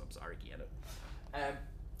episodes. I'm sorry, Keanu.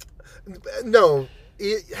 No,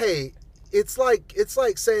 hey, it's like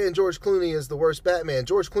saying George Clooney is the worst Batman.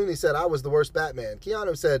 George Clooney said I was the worst Batman.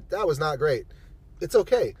 Keanu said that was not great. It's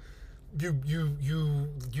okay.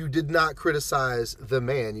 You did not criticize the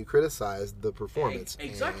man. You criticized the performance.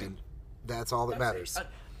 Exactly. And that's all that matters.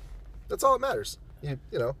 That's all that matters. You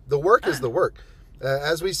know, the work is the work.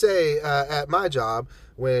 As we say at my job,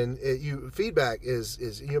 when feedback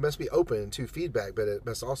is you must be open to feedback, but it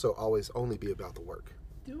must also always only be about the work.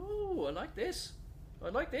 Ooh, I like this.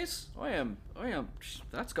 I am.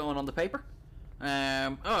 That's going on the paper. All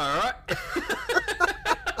right.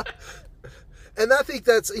 And I think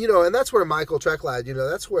that's, and that's where Michael Trecklad,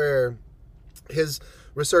 that's where his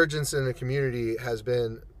resurgence in the community has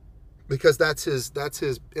been, because that's his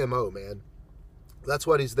MO, man. That's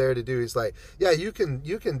what he's there to do. He's like, yeah, you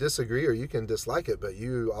can disagree or you can dislike it, but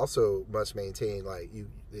you also must maintain, you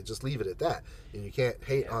just leave it at that. And you can't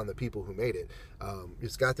hate on the people who made it.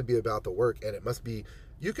 It's got to be about the work, and it must be,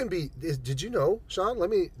 you can be, did you know, Sean,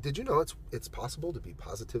 did you know it's possible to be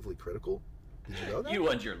positively critical? Did you know that? You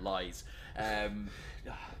and your lies.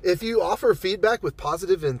 If you offer feedback with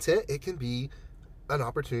positive intent, it can be an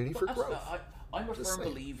opportunity for growth. I'm a firm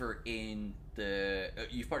believer in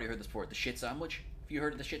you've probably heard this before, the shit sandwich. Have you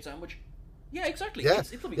heard of the shit sandwich? Yeah, exactly.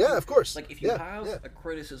 Yeah, of course. Like, if you have a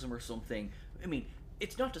criticism or something, I mean,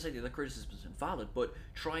 it's not to say that the criticism is invalid, but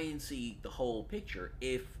try and see the whole picture.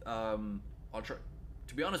 If, to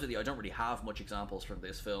be honest with you, I don't really have much examples from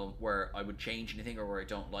this film where I would change anything or where I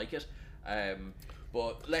don't like it.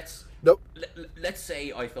 But let's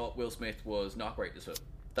say I thought Will Smith was not great in this film.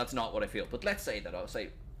 That's not what I feel. But let's say that I'll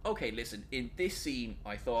say, okay, listen, in this scene,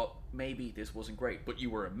 I thought maybe this wasn't great, but you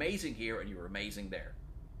were amazing here and you were amazing there.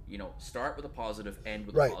 Start with a positive, end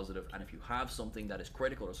with a positive, and if you have something that is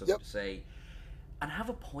critical or something to say, and have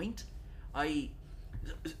a point,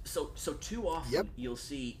 so too often you'll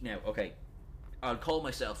see now. Okay, I'll call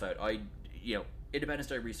myself out. Independence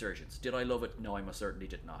Day resurgence. Did I love it? No, I most certainly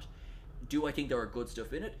did not. Do I think there are good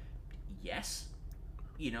stuff in it? Yes.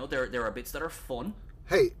 There are bits that are fun.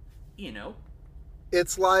 Hey.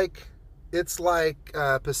 It's like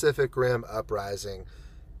Pacific Rim Uprising.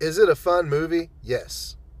 Is it a fun movie?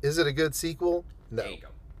 Yes. Is it a good sequel? No.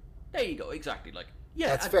 There you go. Exactly.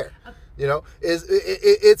 That's fair.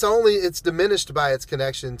 It's diminished by its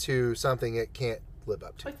connection to something it can't live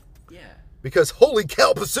up to. Because holy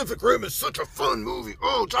cow, Pacific Rim is such a fun movie.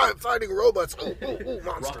 Oh, giant fighting robots. Oh,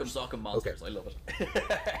 monsters. Rock'em sock'em monsters. Okay. I love it.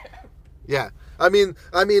 Yeah, I mean,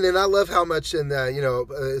 and I love how much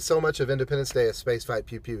so much of Independence Day is space fight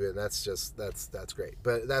pew pew, and that's great.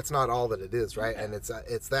 But that's not all that it is, right? Yeah. And it's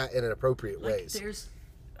that in an appropriate ways. There's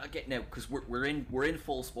again now, because we're in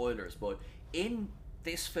full spoilers, but in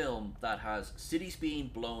this film that has cities being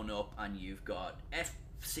blown up, and you've got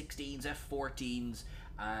F-16s, F-14s,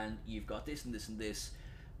 and you've got this and this and this.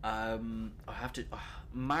 I have to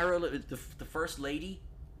Mara, the first lady.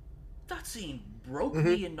 That scene broke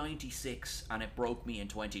me in '96, and it broke me in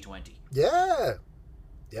 2020. Yeah.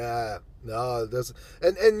 No, there's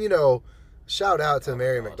and shout out to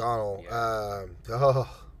Mary McDonnell.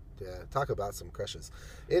 Talk about some crushes.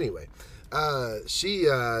 Anyway, she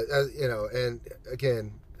and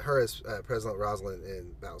again, her as President Rosalind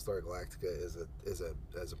in Battlestar Galactica is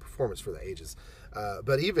a performance for the ages.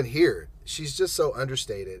 But even here, she's just so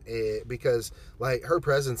understated because her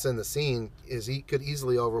presence in the scene could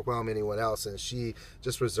easily overwhelm anyone else, and she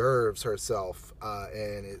just reserves herself,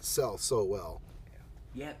 and it sells so well.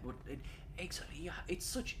 Yeah, but it's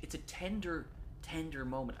a tender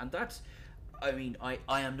moment, and that's, I mean, I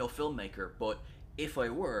am no filmmaker, but if I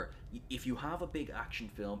were, if you have a big action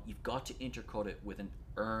film, you've got to intercut it with an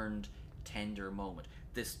earned, tender moment.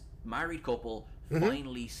 This married couple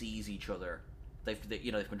finally sees each other, they've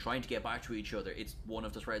been trying to get back to each other. It's one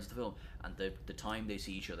of the threads of the film, and the time they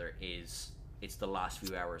see each other it's the last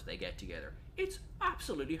few hours they get together. It's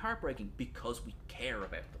absolutely heartbreaking because we care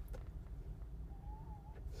about them.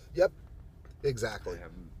 Yep. Exactly.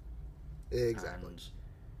 Exactly. And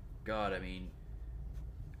God, I mean,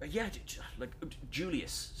 yeah, like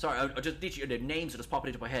Julius. Sorry, I just the names are just popping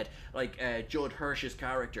into my head. Like Judd Hirsch's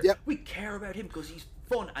character. Yep. We care about him because he's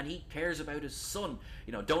fun and he cares about his son.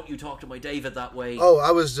 You know, don't you talk to my David that way. Oh,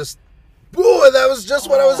 I was just. Boy, that was just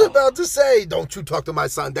what I was about to say. Don't you talk to my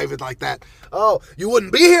son David like that. Oh, you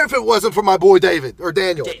wouldn't be here if it wasn't for my boy David. Or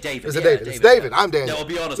Daniel. David. Is it David? It's David. I'm Daniel. No, I'll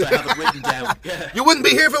be honest, I have it written down. Yeah. You wouldn't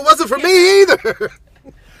be here if it wasn't for me either.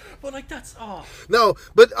 But like that's No,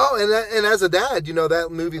 but and as a dad, you know,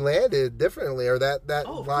 that movie landed differently, or that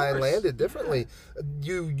line landed differently.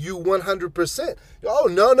 Yeah. You 100%. Oh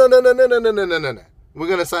no. We're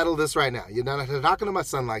gonna settle this right now. You're not talking to my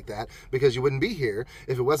son like that because you wouldn't be here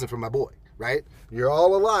if it wasn't for my boy, right? You're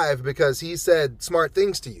all alive because he said smart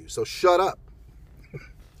things to you. So shut up.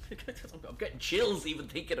 I'm getting chills even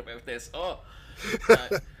thinking about this.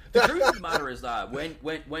 The truth of the matter is that when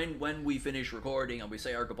we finish recording and we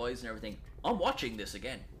say our goodbyes and everything, I'm watching this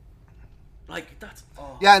again. Like that's.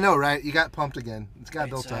 Yeah, I know, right? You got pumped again. It's got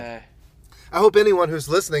built up. I hope anyone who's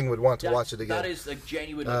listening would want to watch it again. That is like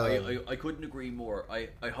genuine. I couldn't agree more. I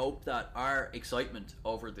hope that our excitement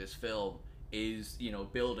over this film is, you know,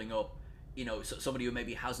 building up. You know, somebody who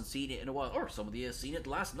maybe hasn't seen it in a while, or somebody has seen it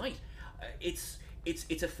last night. It's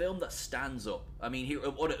a film that stands up. I mean, here,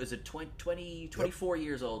 what is it? 24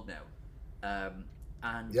 years old now,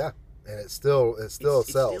 and yeah, and it still sells.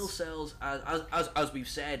 It still sells. As we've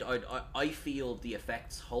said, I feel the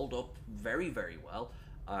effects hold up very, very well.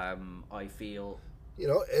 I feel, you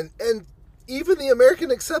know, and even the American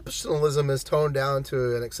exceptionalism is toned down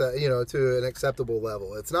to an acceptable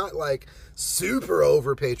level. It's not like super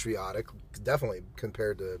over patriotic, definitely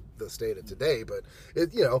compared to the state of today. But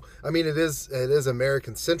it is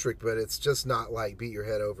American centric, but it's just not like beat your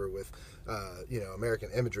head over with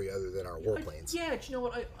American imagery other than our warplanes. Yeah, do you know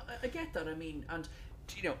what? I get that. I mean, and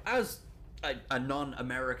you know, as a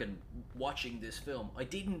non-American watching this film, I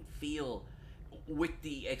didn't feel, with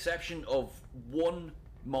the exception of one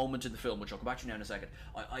moment in the film, which I'll come back to now in a second,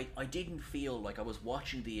 I didn't feel like I was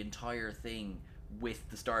watching the entire thing with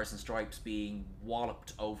the Stars and Stripes being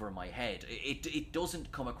walloped over my head. It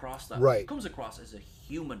doesn't come across that way. It comes across as a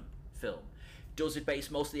human film. Does it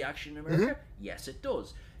base most of the action in America? Mm-hmm. Yes, it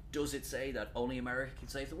does. Does it say that only America can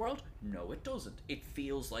save the world? No, it doesn't. It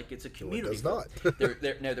feels like it's a community film. It does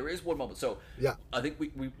not. Now, there is one moment. So, yeah. I think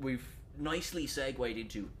we've nicely segued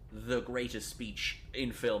into the greatest speech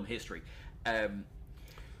in film history. And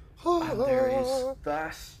there is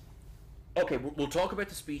that. Okay, we'll talk about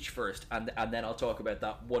the speech first, and then I'll talk about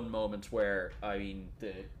that one moment where, I mean,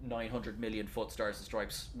 the 900 million foot Stars and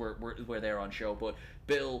Stripes were there on show, but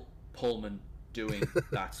Bill Pullman doing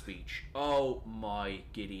that speech. Oh my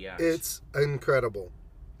giddy ass. It's incredible.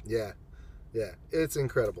 Yeah, it's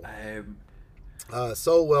incredible.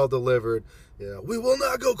 So well delivered. Yeah, we will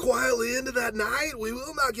not go quietly into that night. We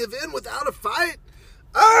will not give in without a fight.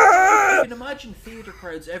 I can imagine theater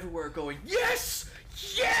crowds everywhere going, yes!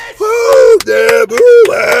 Yes! Woo! Yeah, boo!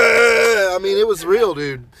 I mean, it was real,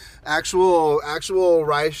 dude. Actual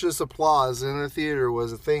righteous applause in the theater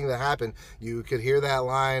was a thing that happened. You could hear that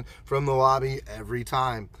line from the lobby every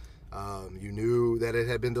time. You knew that it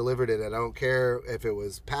had been delivered, and I don't care if it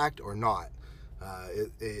was packed or not.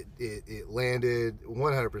 It landed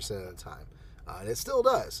 100% of the time, and it still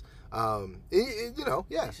does.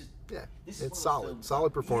 It's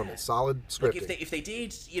solid performance, solid scripting. Like if they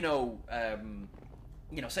did,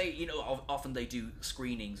 say, often they do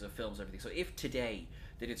screenings of films and everything. So if today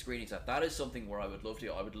they did screenings of that is something where I would love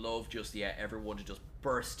to. I would love just everyone to just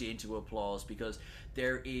burst into applause, because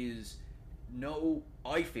I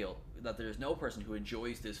feel that there's no person who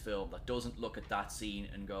enjoys this film that doesn't look at that scene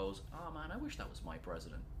and goes, "Oh man, I wish that was my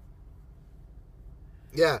president."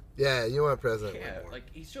 Yeah, you want president. Yeah, like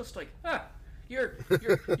he's just like, you're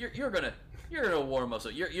gonna warm us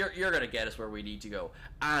up. You're gonna get us where we need to go.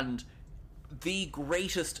 And the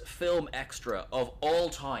greatest film extra of all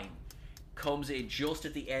time comes in just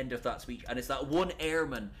at the end of that speech, and it's that one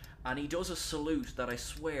airman, and he does a salute that I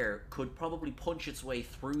swear could probably punch its way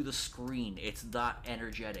through the screen. It's that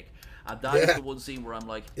energetic, and that is the one scene where I'm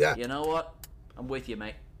like, you know what? I'm with you,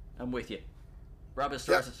 mate. I'm with you. Rabbit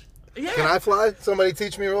starts. Yeah. Can I fly? Somebody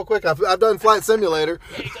teach me real quick. I've done Flight Simulator.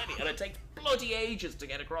 Yeah, exactly. And it takes bloody ages to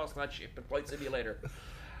get across that ship in Flight Simulator.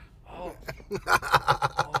 Oh,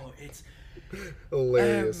 it's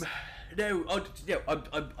hilarious. Now,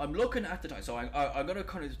 I'm looking at the time, so I'm going to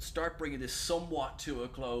kind of start bringing this somewhat to a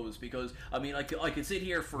close because I mean, I could sit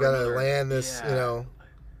here for Gotta another, land this, yeah. you know.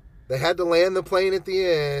 They had to land the plane at the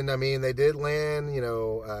end. I mean, they did land, you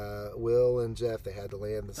know, Will and Jeff. They had to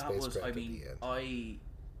land the spacecraft at the end.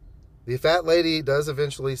 The fat lady does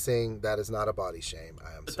eventually sing, "That is not a body shame."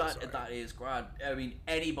 I am so sorry. That is grand. I mean,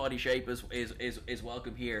 any body shape is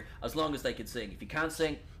welcome here as long as they can sing. If you can't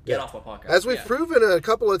sing, get off my podcast. As we've proven a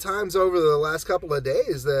couple of times over the last couple of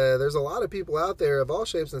days, there's a lot of people out there of all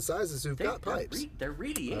shapes and sizes who've got pipes. There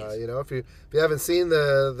really is. You know, if you haven't seen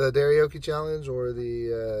the Karaoke Challenge or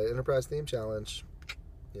the Enterprise Theme Challenge,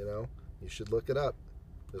 you know, you should look it up.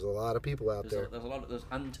 There's a lot of people out there. There's a lot of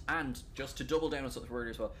and just to double down on something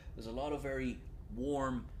earlier as well, there's a lot of very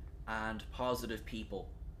warm and positive people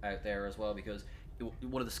out there as well, because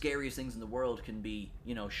one of the scariest things in the world can be,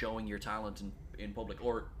 you know, showing your talent in public,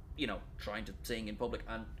 or, you know, trying to sing in public.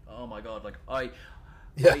 And oh my god, like I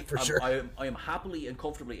am happily and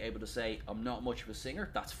comfortably able to say I'm not much of a singer.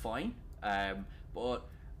 That's fine. But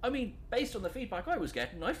I mean, based on the feedback I was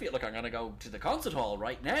getting, I feel like I'm going to go to the concert hall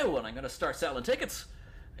right now and I'm going to start selling tickets.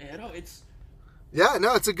 You know, it's... Yeah,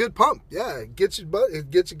 no, it's a good pump. Yeah, get you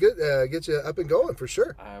up and going for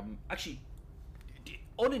sure. Actually,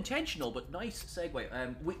 unintentional but nice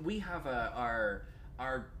segue. We have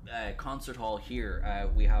our concert hall here.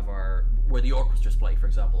 We have where the orchestras play, for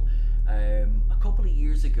example. A couple of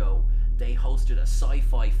years ago, they hosted a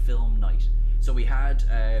sci-fi film night. So we had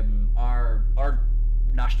our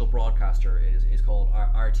national broadcaster is called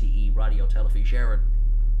RTE, Radio Telefí Sheridan.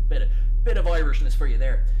 Bit of Irishness for you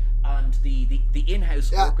there. And the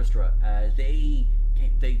in-house orchestra, they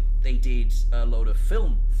did a load of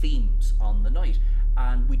film themes on the night,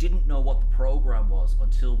 and we didn't know what the program was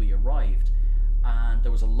until we arrived. And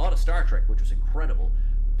there was a lot of Star Trek, which was incredible,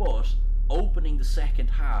 but opening the second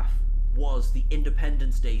half was the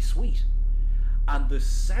Independence Day suite, and the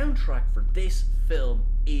soundtrack for this film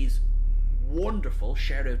is wonderful.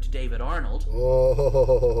 Shout out to David Arnold.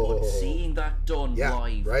 But seeing that done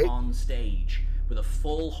live on stage with a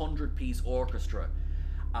full 100-piece orchestra,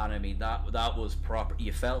 and I mean that was proper.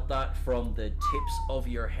 You felt that from the tips of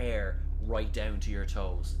your hair right down to your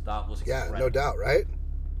toes. That was incredible. Yeah, no doubt, right?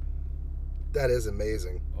 That is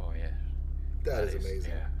amazing. Oh yeah, that is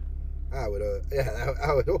amazing. Yeah. I would.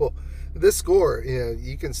 Oh, this score, you know,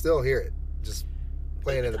 you can still hear it just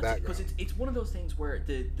playing in the background. Because it's one of those things where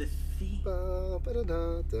the theme.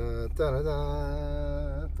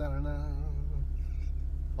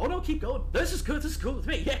 Oh no, keep going. This is good. This is cool with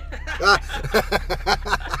me. Yeah.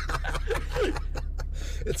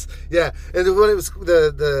 It's and when it was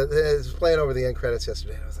it was playing over the end credits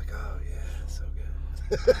yesterday, and I was like, oh yeah, that's so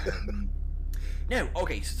good. Now,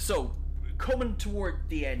 okay, so coming toward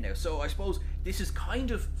the end now. So I suppose this is kind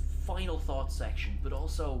of final thoughts section, but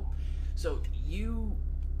also, so you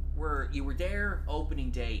were there opening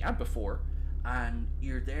day and before, and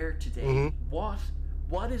you're there today. Mm-hmm.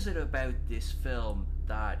 What is it about this film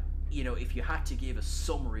that, you know, if you had to give a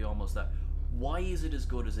summary almost, that why is it as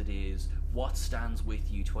good as it is? What stands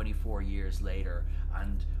with you 24 years later,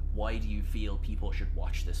 and why do you feel people should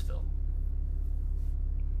watch this film?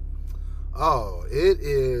 Oh,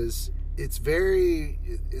 it's very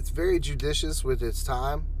judicious with its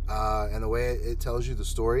time and the way it tells you the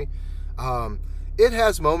story. It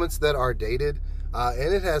has moments that are dated,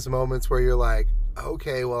 and it has moments where you're like,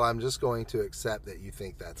 okay, well, I'm just going to accept that you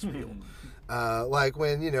think that's real. Like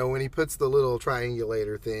when he puts the little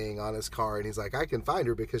triangulator thing on his car and he's like, I can find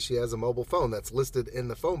her because she has a mobile phone that's listed in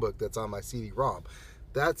the phone book that's on my CD-ROM.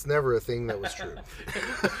 That's never a thing that was true.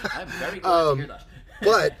 I'm very glad to hear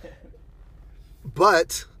that.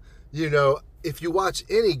 But, you know, if you watch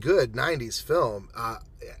any good 90s film,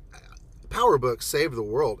 Power Books save the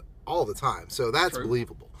world all the time. So that's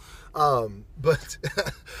believable. But,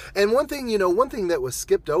 and one thing that was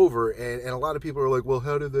skipped over, and a lot of people are like, well,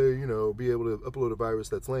 how did they, be able to upload a virus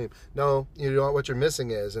that's lame? No, what you're missing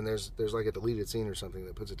is, and there's like a deleted scene or something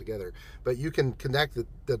that puts it together, but you can connect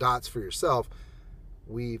the dots for yourself.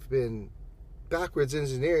 We've been backwards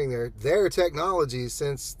engineering their technology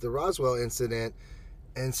since the Roswell incident,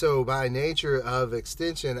 and so by nature of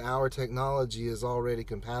extension, our technology is already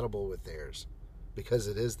compatible with theirs because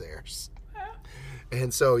it is theirs.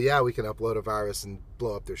 And so, yeah, we can upload a virus and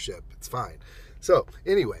blow up their ship. It's fine. So,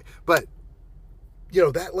 anyway, but,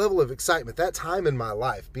 that level of excitement, that time in my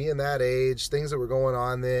life, being that age, things that were going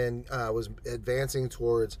on then, was advancing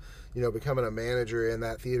towards, becoming a manager in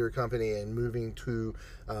that theater company and moving to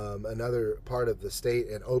another part of the state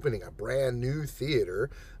and opening a brand new theater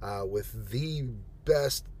with the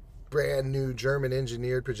best brand new German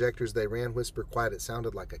engineered projectors. They ran whisper quiet. It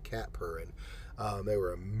sounded like a cat purring. They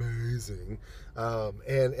were amazing.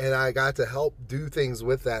 And I got to help do things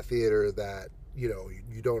with that theater that,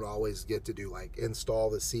 you don't always get to do, like install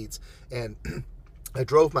the seats. And I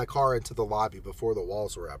drove my car into the lobby before the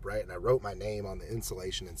walls were up, right? And I wrote my name on the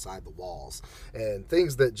insulation inside the walls, and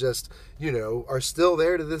things that just, are still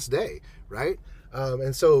there to this day, right?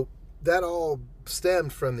 And so that all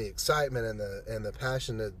stemmed from the excitement and the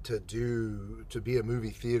passion to be a movie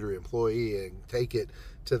theater employee and take it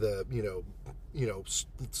to the,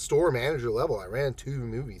 store manager level. I ran 2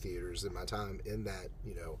 movie theaters in my time in that,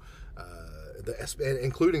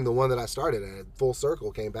 including the one that I started at. Full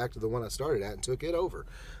circle, came back to the one I started at and took it over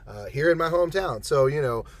here in my hometown.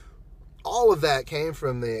 So all of that came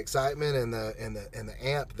from the excitement and the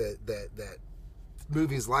amp that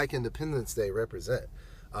movies like Independence Day represent.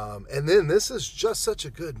 And then this is just such a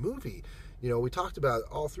good movie. We talked about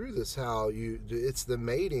all through this how it's the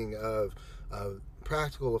mating of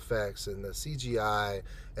practical effects and the CGI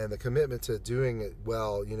and the commitment to doing it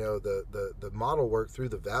well. The model work through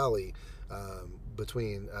the valley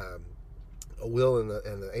between Will and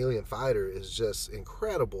the alien fighter is just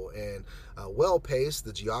incredible and well paced.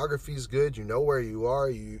 The geography is good. You know where you are.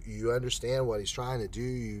 You understand what he's trying to do.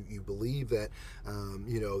 You believe that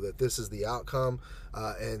that this is the outcome.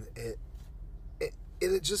 And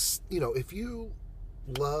it just if you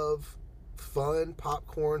love fun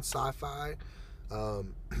popcorn sci-fi,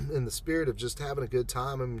 in the spirit of just having a good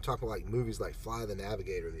time. I'm talking like movies like Fly the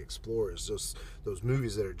Navigator, The Explorers, those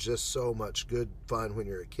movies that are just so much good fun when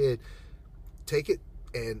you're a kid. Take it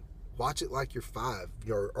and watch it like you're 5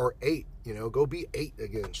 or 8. Go be 8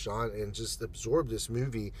 again, Sean, and just absorb this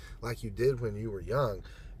movie like you did when you were young.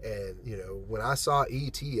 And when I saw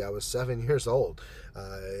E.T., I was 7 years old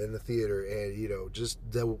in the theater, and just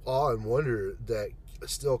the awe and wonder that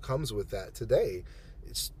still comes with that today.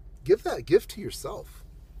 It's give that gift to yourself.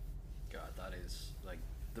 God, that is like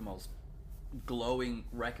the most glowing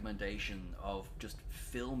recommendation of just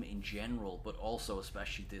film in general, but also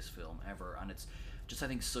especially this film ever. And it's just, I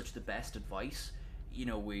think, such the best advice.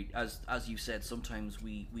 We, as you said, sometimes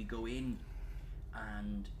we go in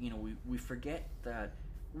and we forget that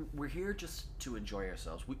we're here just to enjoy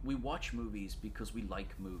ourselves. We watch movies because we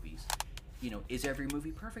like movies. Is every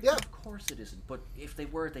movie perfect? Yeah. Of course it isn't, but if they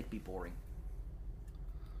were, they'd be boring.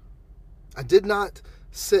 I did not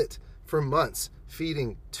sit for months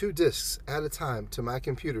feeding 2 discs at a time to my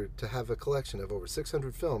computer to have a collection of over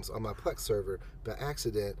 600 films on my Plex server by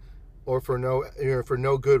accident or for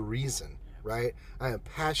no good reason, right? I am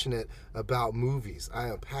passionate about movies. I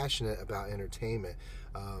am passionate about entertainment.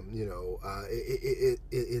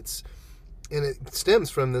 It's and it stems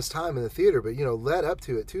from this time in the theater, but led up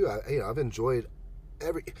to it too. I've enjoyed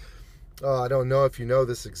every. I don't know if you know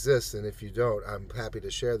this exists, and if you don't, I'm happy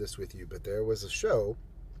to share this with you. But there was a show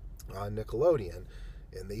on Nickelodeon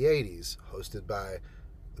in the 80s, hosted by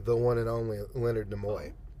the one and only Leonard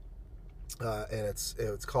Nimoy, and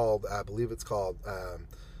it's called, I believe it's called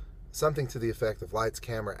something to the effect of Lights,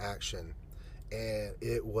 Camera, Action, and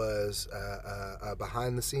it was a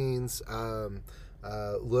behind the scenes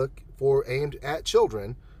look aimed at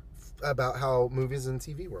children about how movies and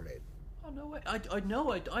TV were made. No way. I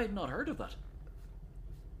had not heard of that.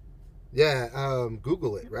 Yeah,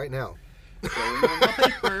 Google it right now. Going on the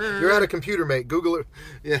paper. You're at a computer, mate. Google it.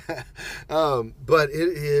 Yeah. But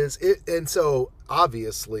and so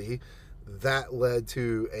obviously that led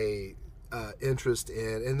to a interest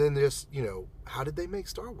in, and then just, how did they make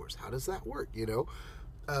Star Wars? How does that work?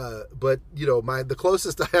 But the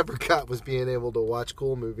closest I ever got was being able to watch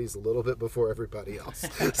cool movies a little bit before everybody else.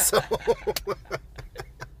 So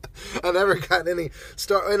I never got any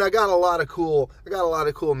and I got a lot of cool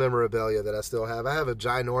memorabilia that I still have. I have a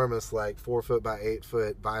ginormous 4 foot by 8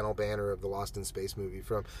 foot vinyl banner of the Lost in Space movie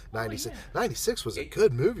from 96. Yeah. 96 was a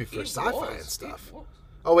good movie for sci-fi and stuff.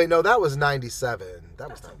 Oh wait, no, that was 97. That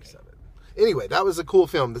was 97. Okay. Anyway, that was a cool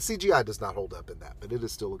film. The CGI does not hold up in that, but it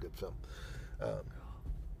is still a good film.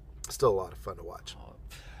 Still a lot of fun to watch.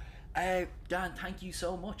 Dan, thank you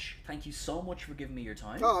so much. Thank you so much for giving me your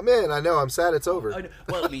time. Oh man, I know. I'm sad it's over.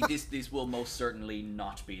 Well, I mean, this will most certainly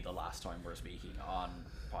not be the last time we're speaking on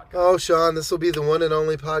podcast. Oh, Sean, this will be the one and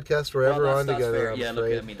only podcast we're ever on together. Fair.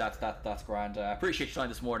 Look, I mean, that's grand. I appreciate your time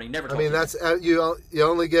this morning. Never. That's you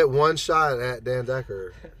only get one shot at Dan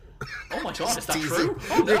Decker. Oh my God, is that true?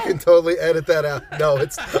 Oh, no. You can totally edit that out. No,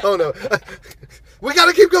 it's oh no. We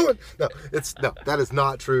gotta keep going. No, that is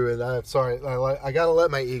not true, and I'm sorry. I gotta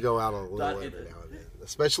let my ego out a little every now and then.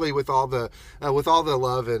 especially with all the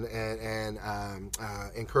love and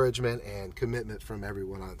encouragement and commitment from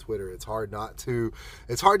everyone on Twitter. It's hard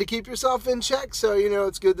to keep yourself in check. So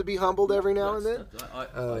it's good to be humbled every now and then.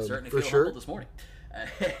 I certainly feel humbled this morning.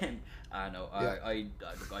 I know.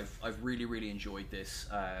 I've really enjoyed this.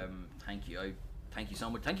 Thank you. Thank you so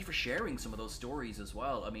much. Thank you for sharing some of those stories as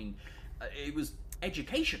well. I mean, it was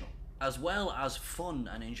educational as well as fun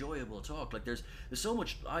and enjoyable talk. Like there's so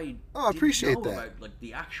much I appreciate know that about, like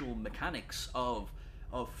the actual mechanics of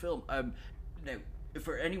film. Now,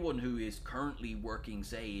 for anyone who is currently working,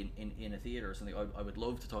 say in a theater or something, I would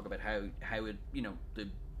love to talk about how it, the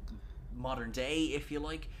modern day, if you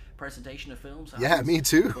like, presentation of films happens. Yeah, me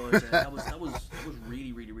too. But that was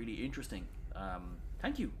really interesting.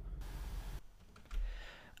 Thank you.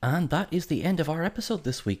 And that is the end of our episode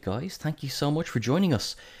this week, guys. Thank you so much for joining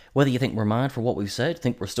us. Whether you think we're mad for what we've said,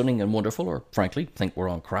 think we're stunning and wonderful, or frankly, think we're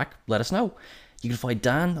on crack, let us know. You can find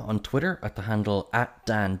Dan on Twitter at the handle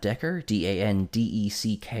 @DanDecker,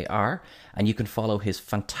 DanDeckr, and you can follow his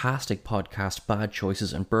fantastic podcast, Bad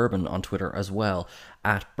Choices and Bourbon, on Twitter as well,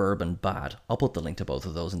 @BourbonBad. I'll put the link to both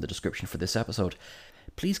of those in the description for this episode.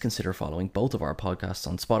 Please consider following both of our podcasts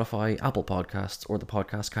on Spotify, Apple Podcasts, or the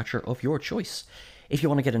podcast catcher of your choice. If you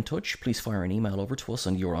want to get in touch, please fire an email over to us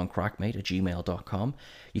on youroncrackmate@gmail.com.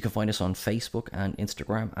 You can find us on Facebook and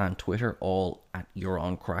Instagram and Twitter, all at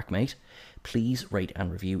youroncrackmate. Please rate and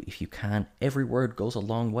review if you can. Every word goes a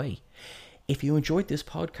long way. If you enjoyed this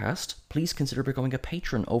podcast, please consider becoming a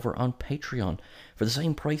patron over on Patreon. For the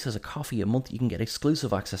same price as a coffee a month, you can get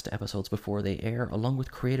exclusive access to episodes before they air, along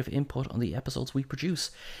with creative input on the episodes we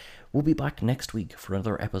produce. We'll be back next week for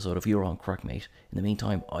another episode of You're on Crackmate. In the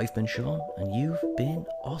meantime, I've been Sean, and you've been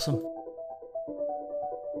awesome.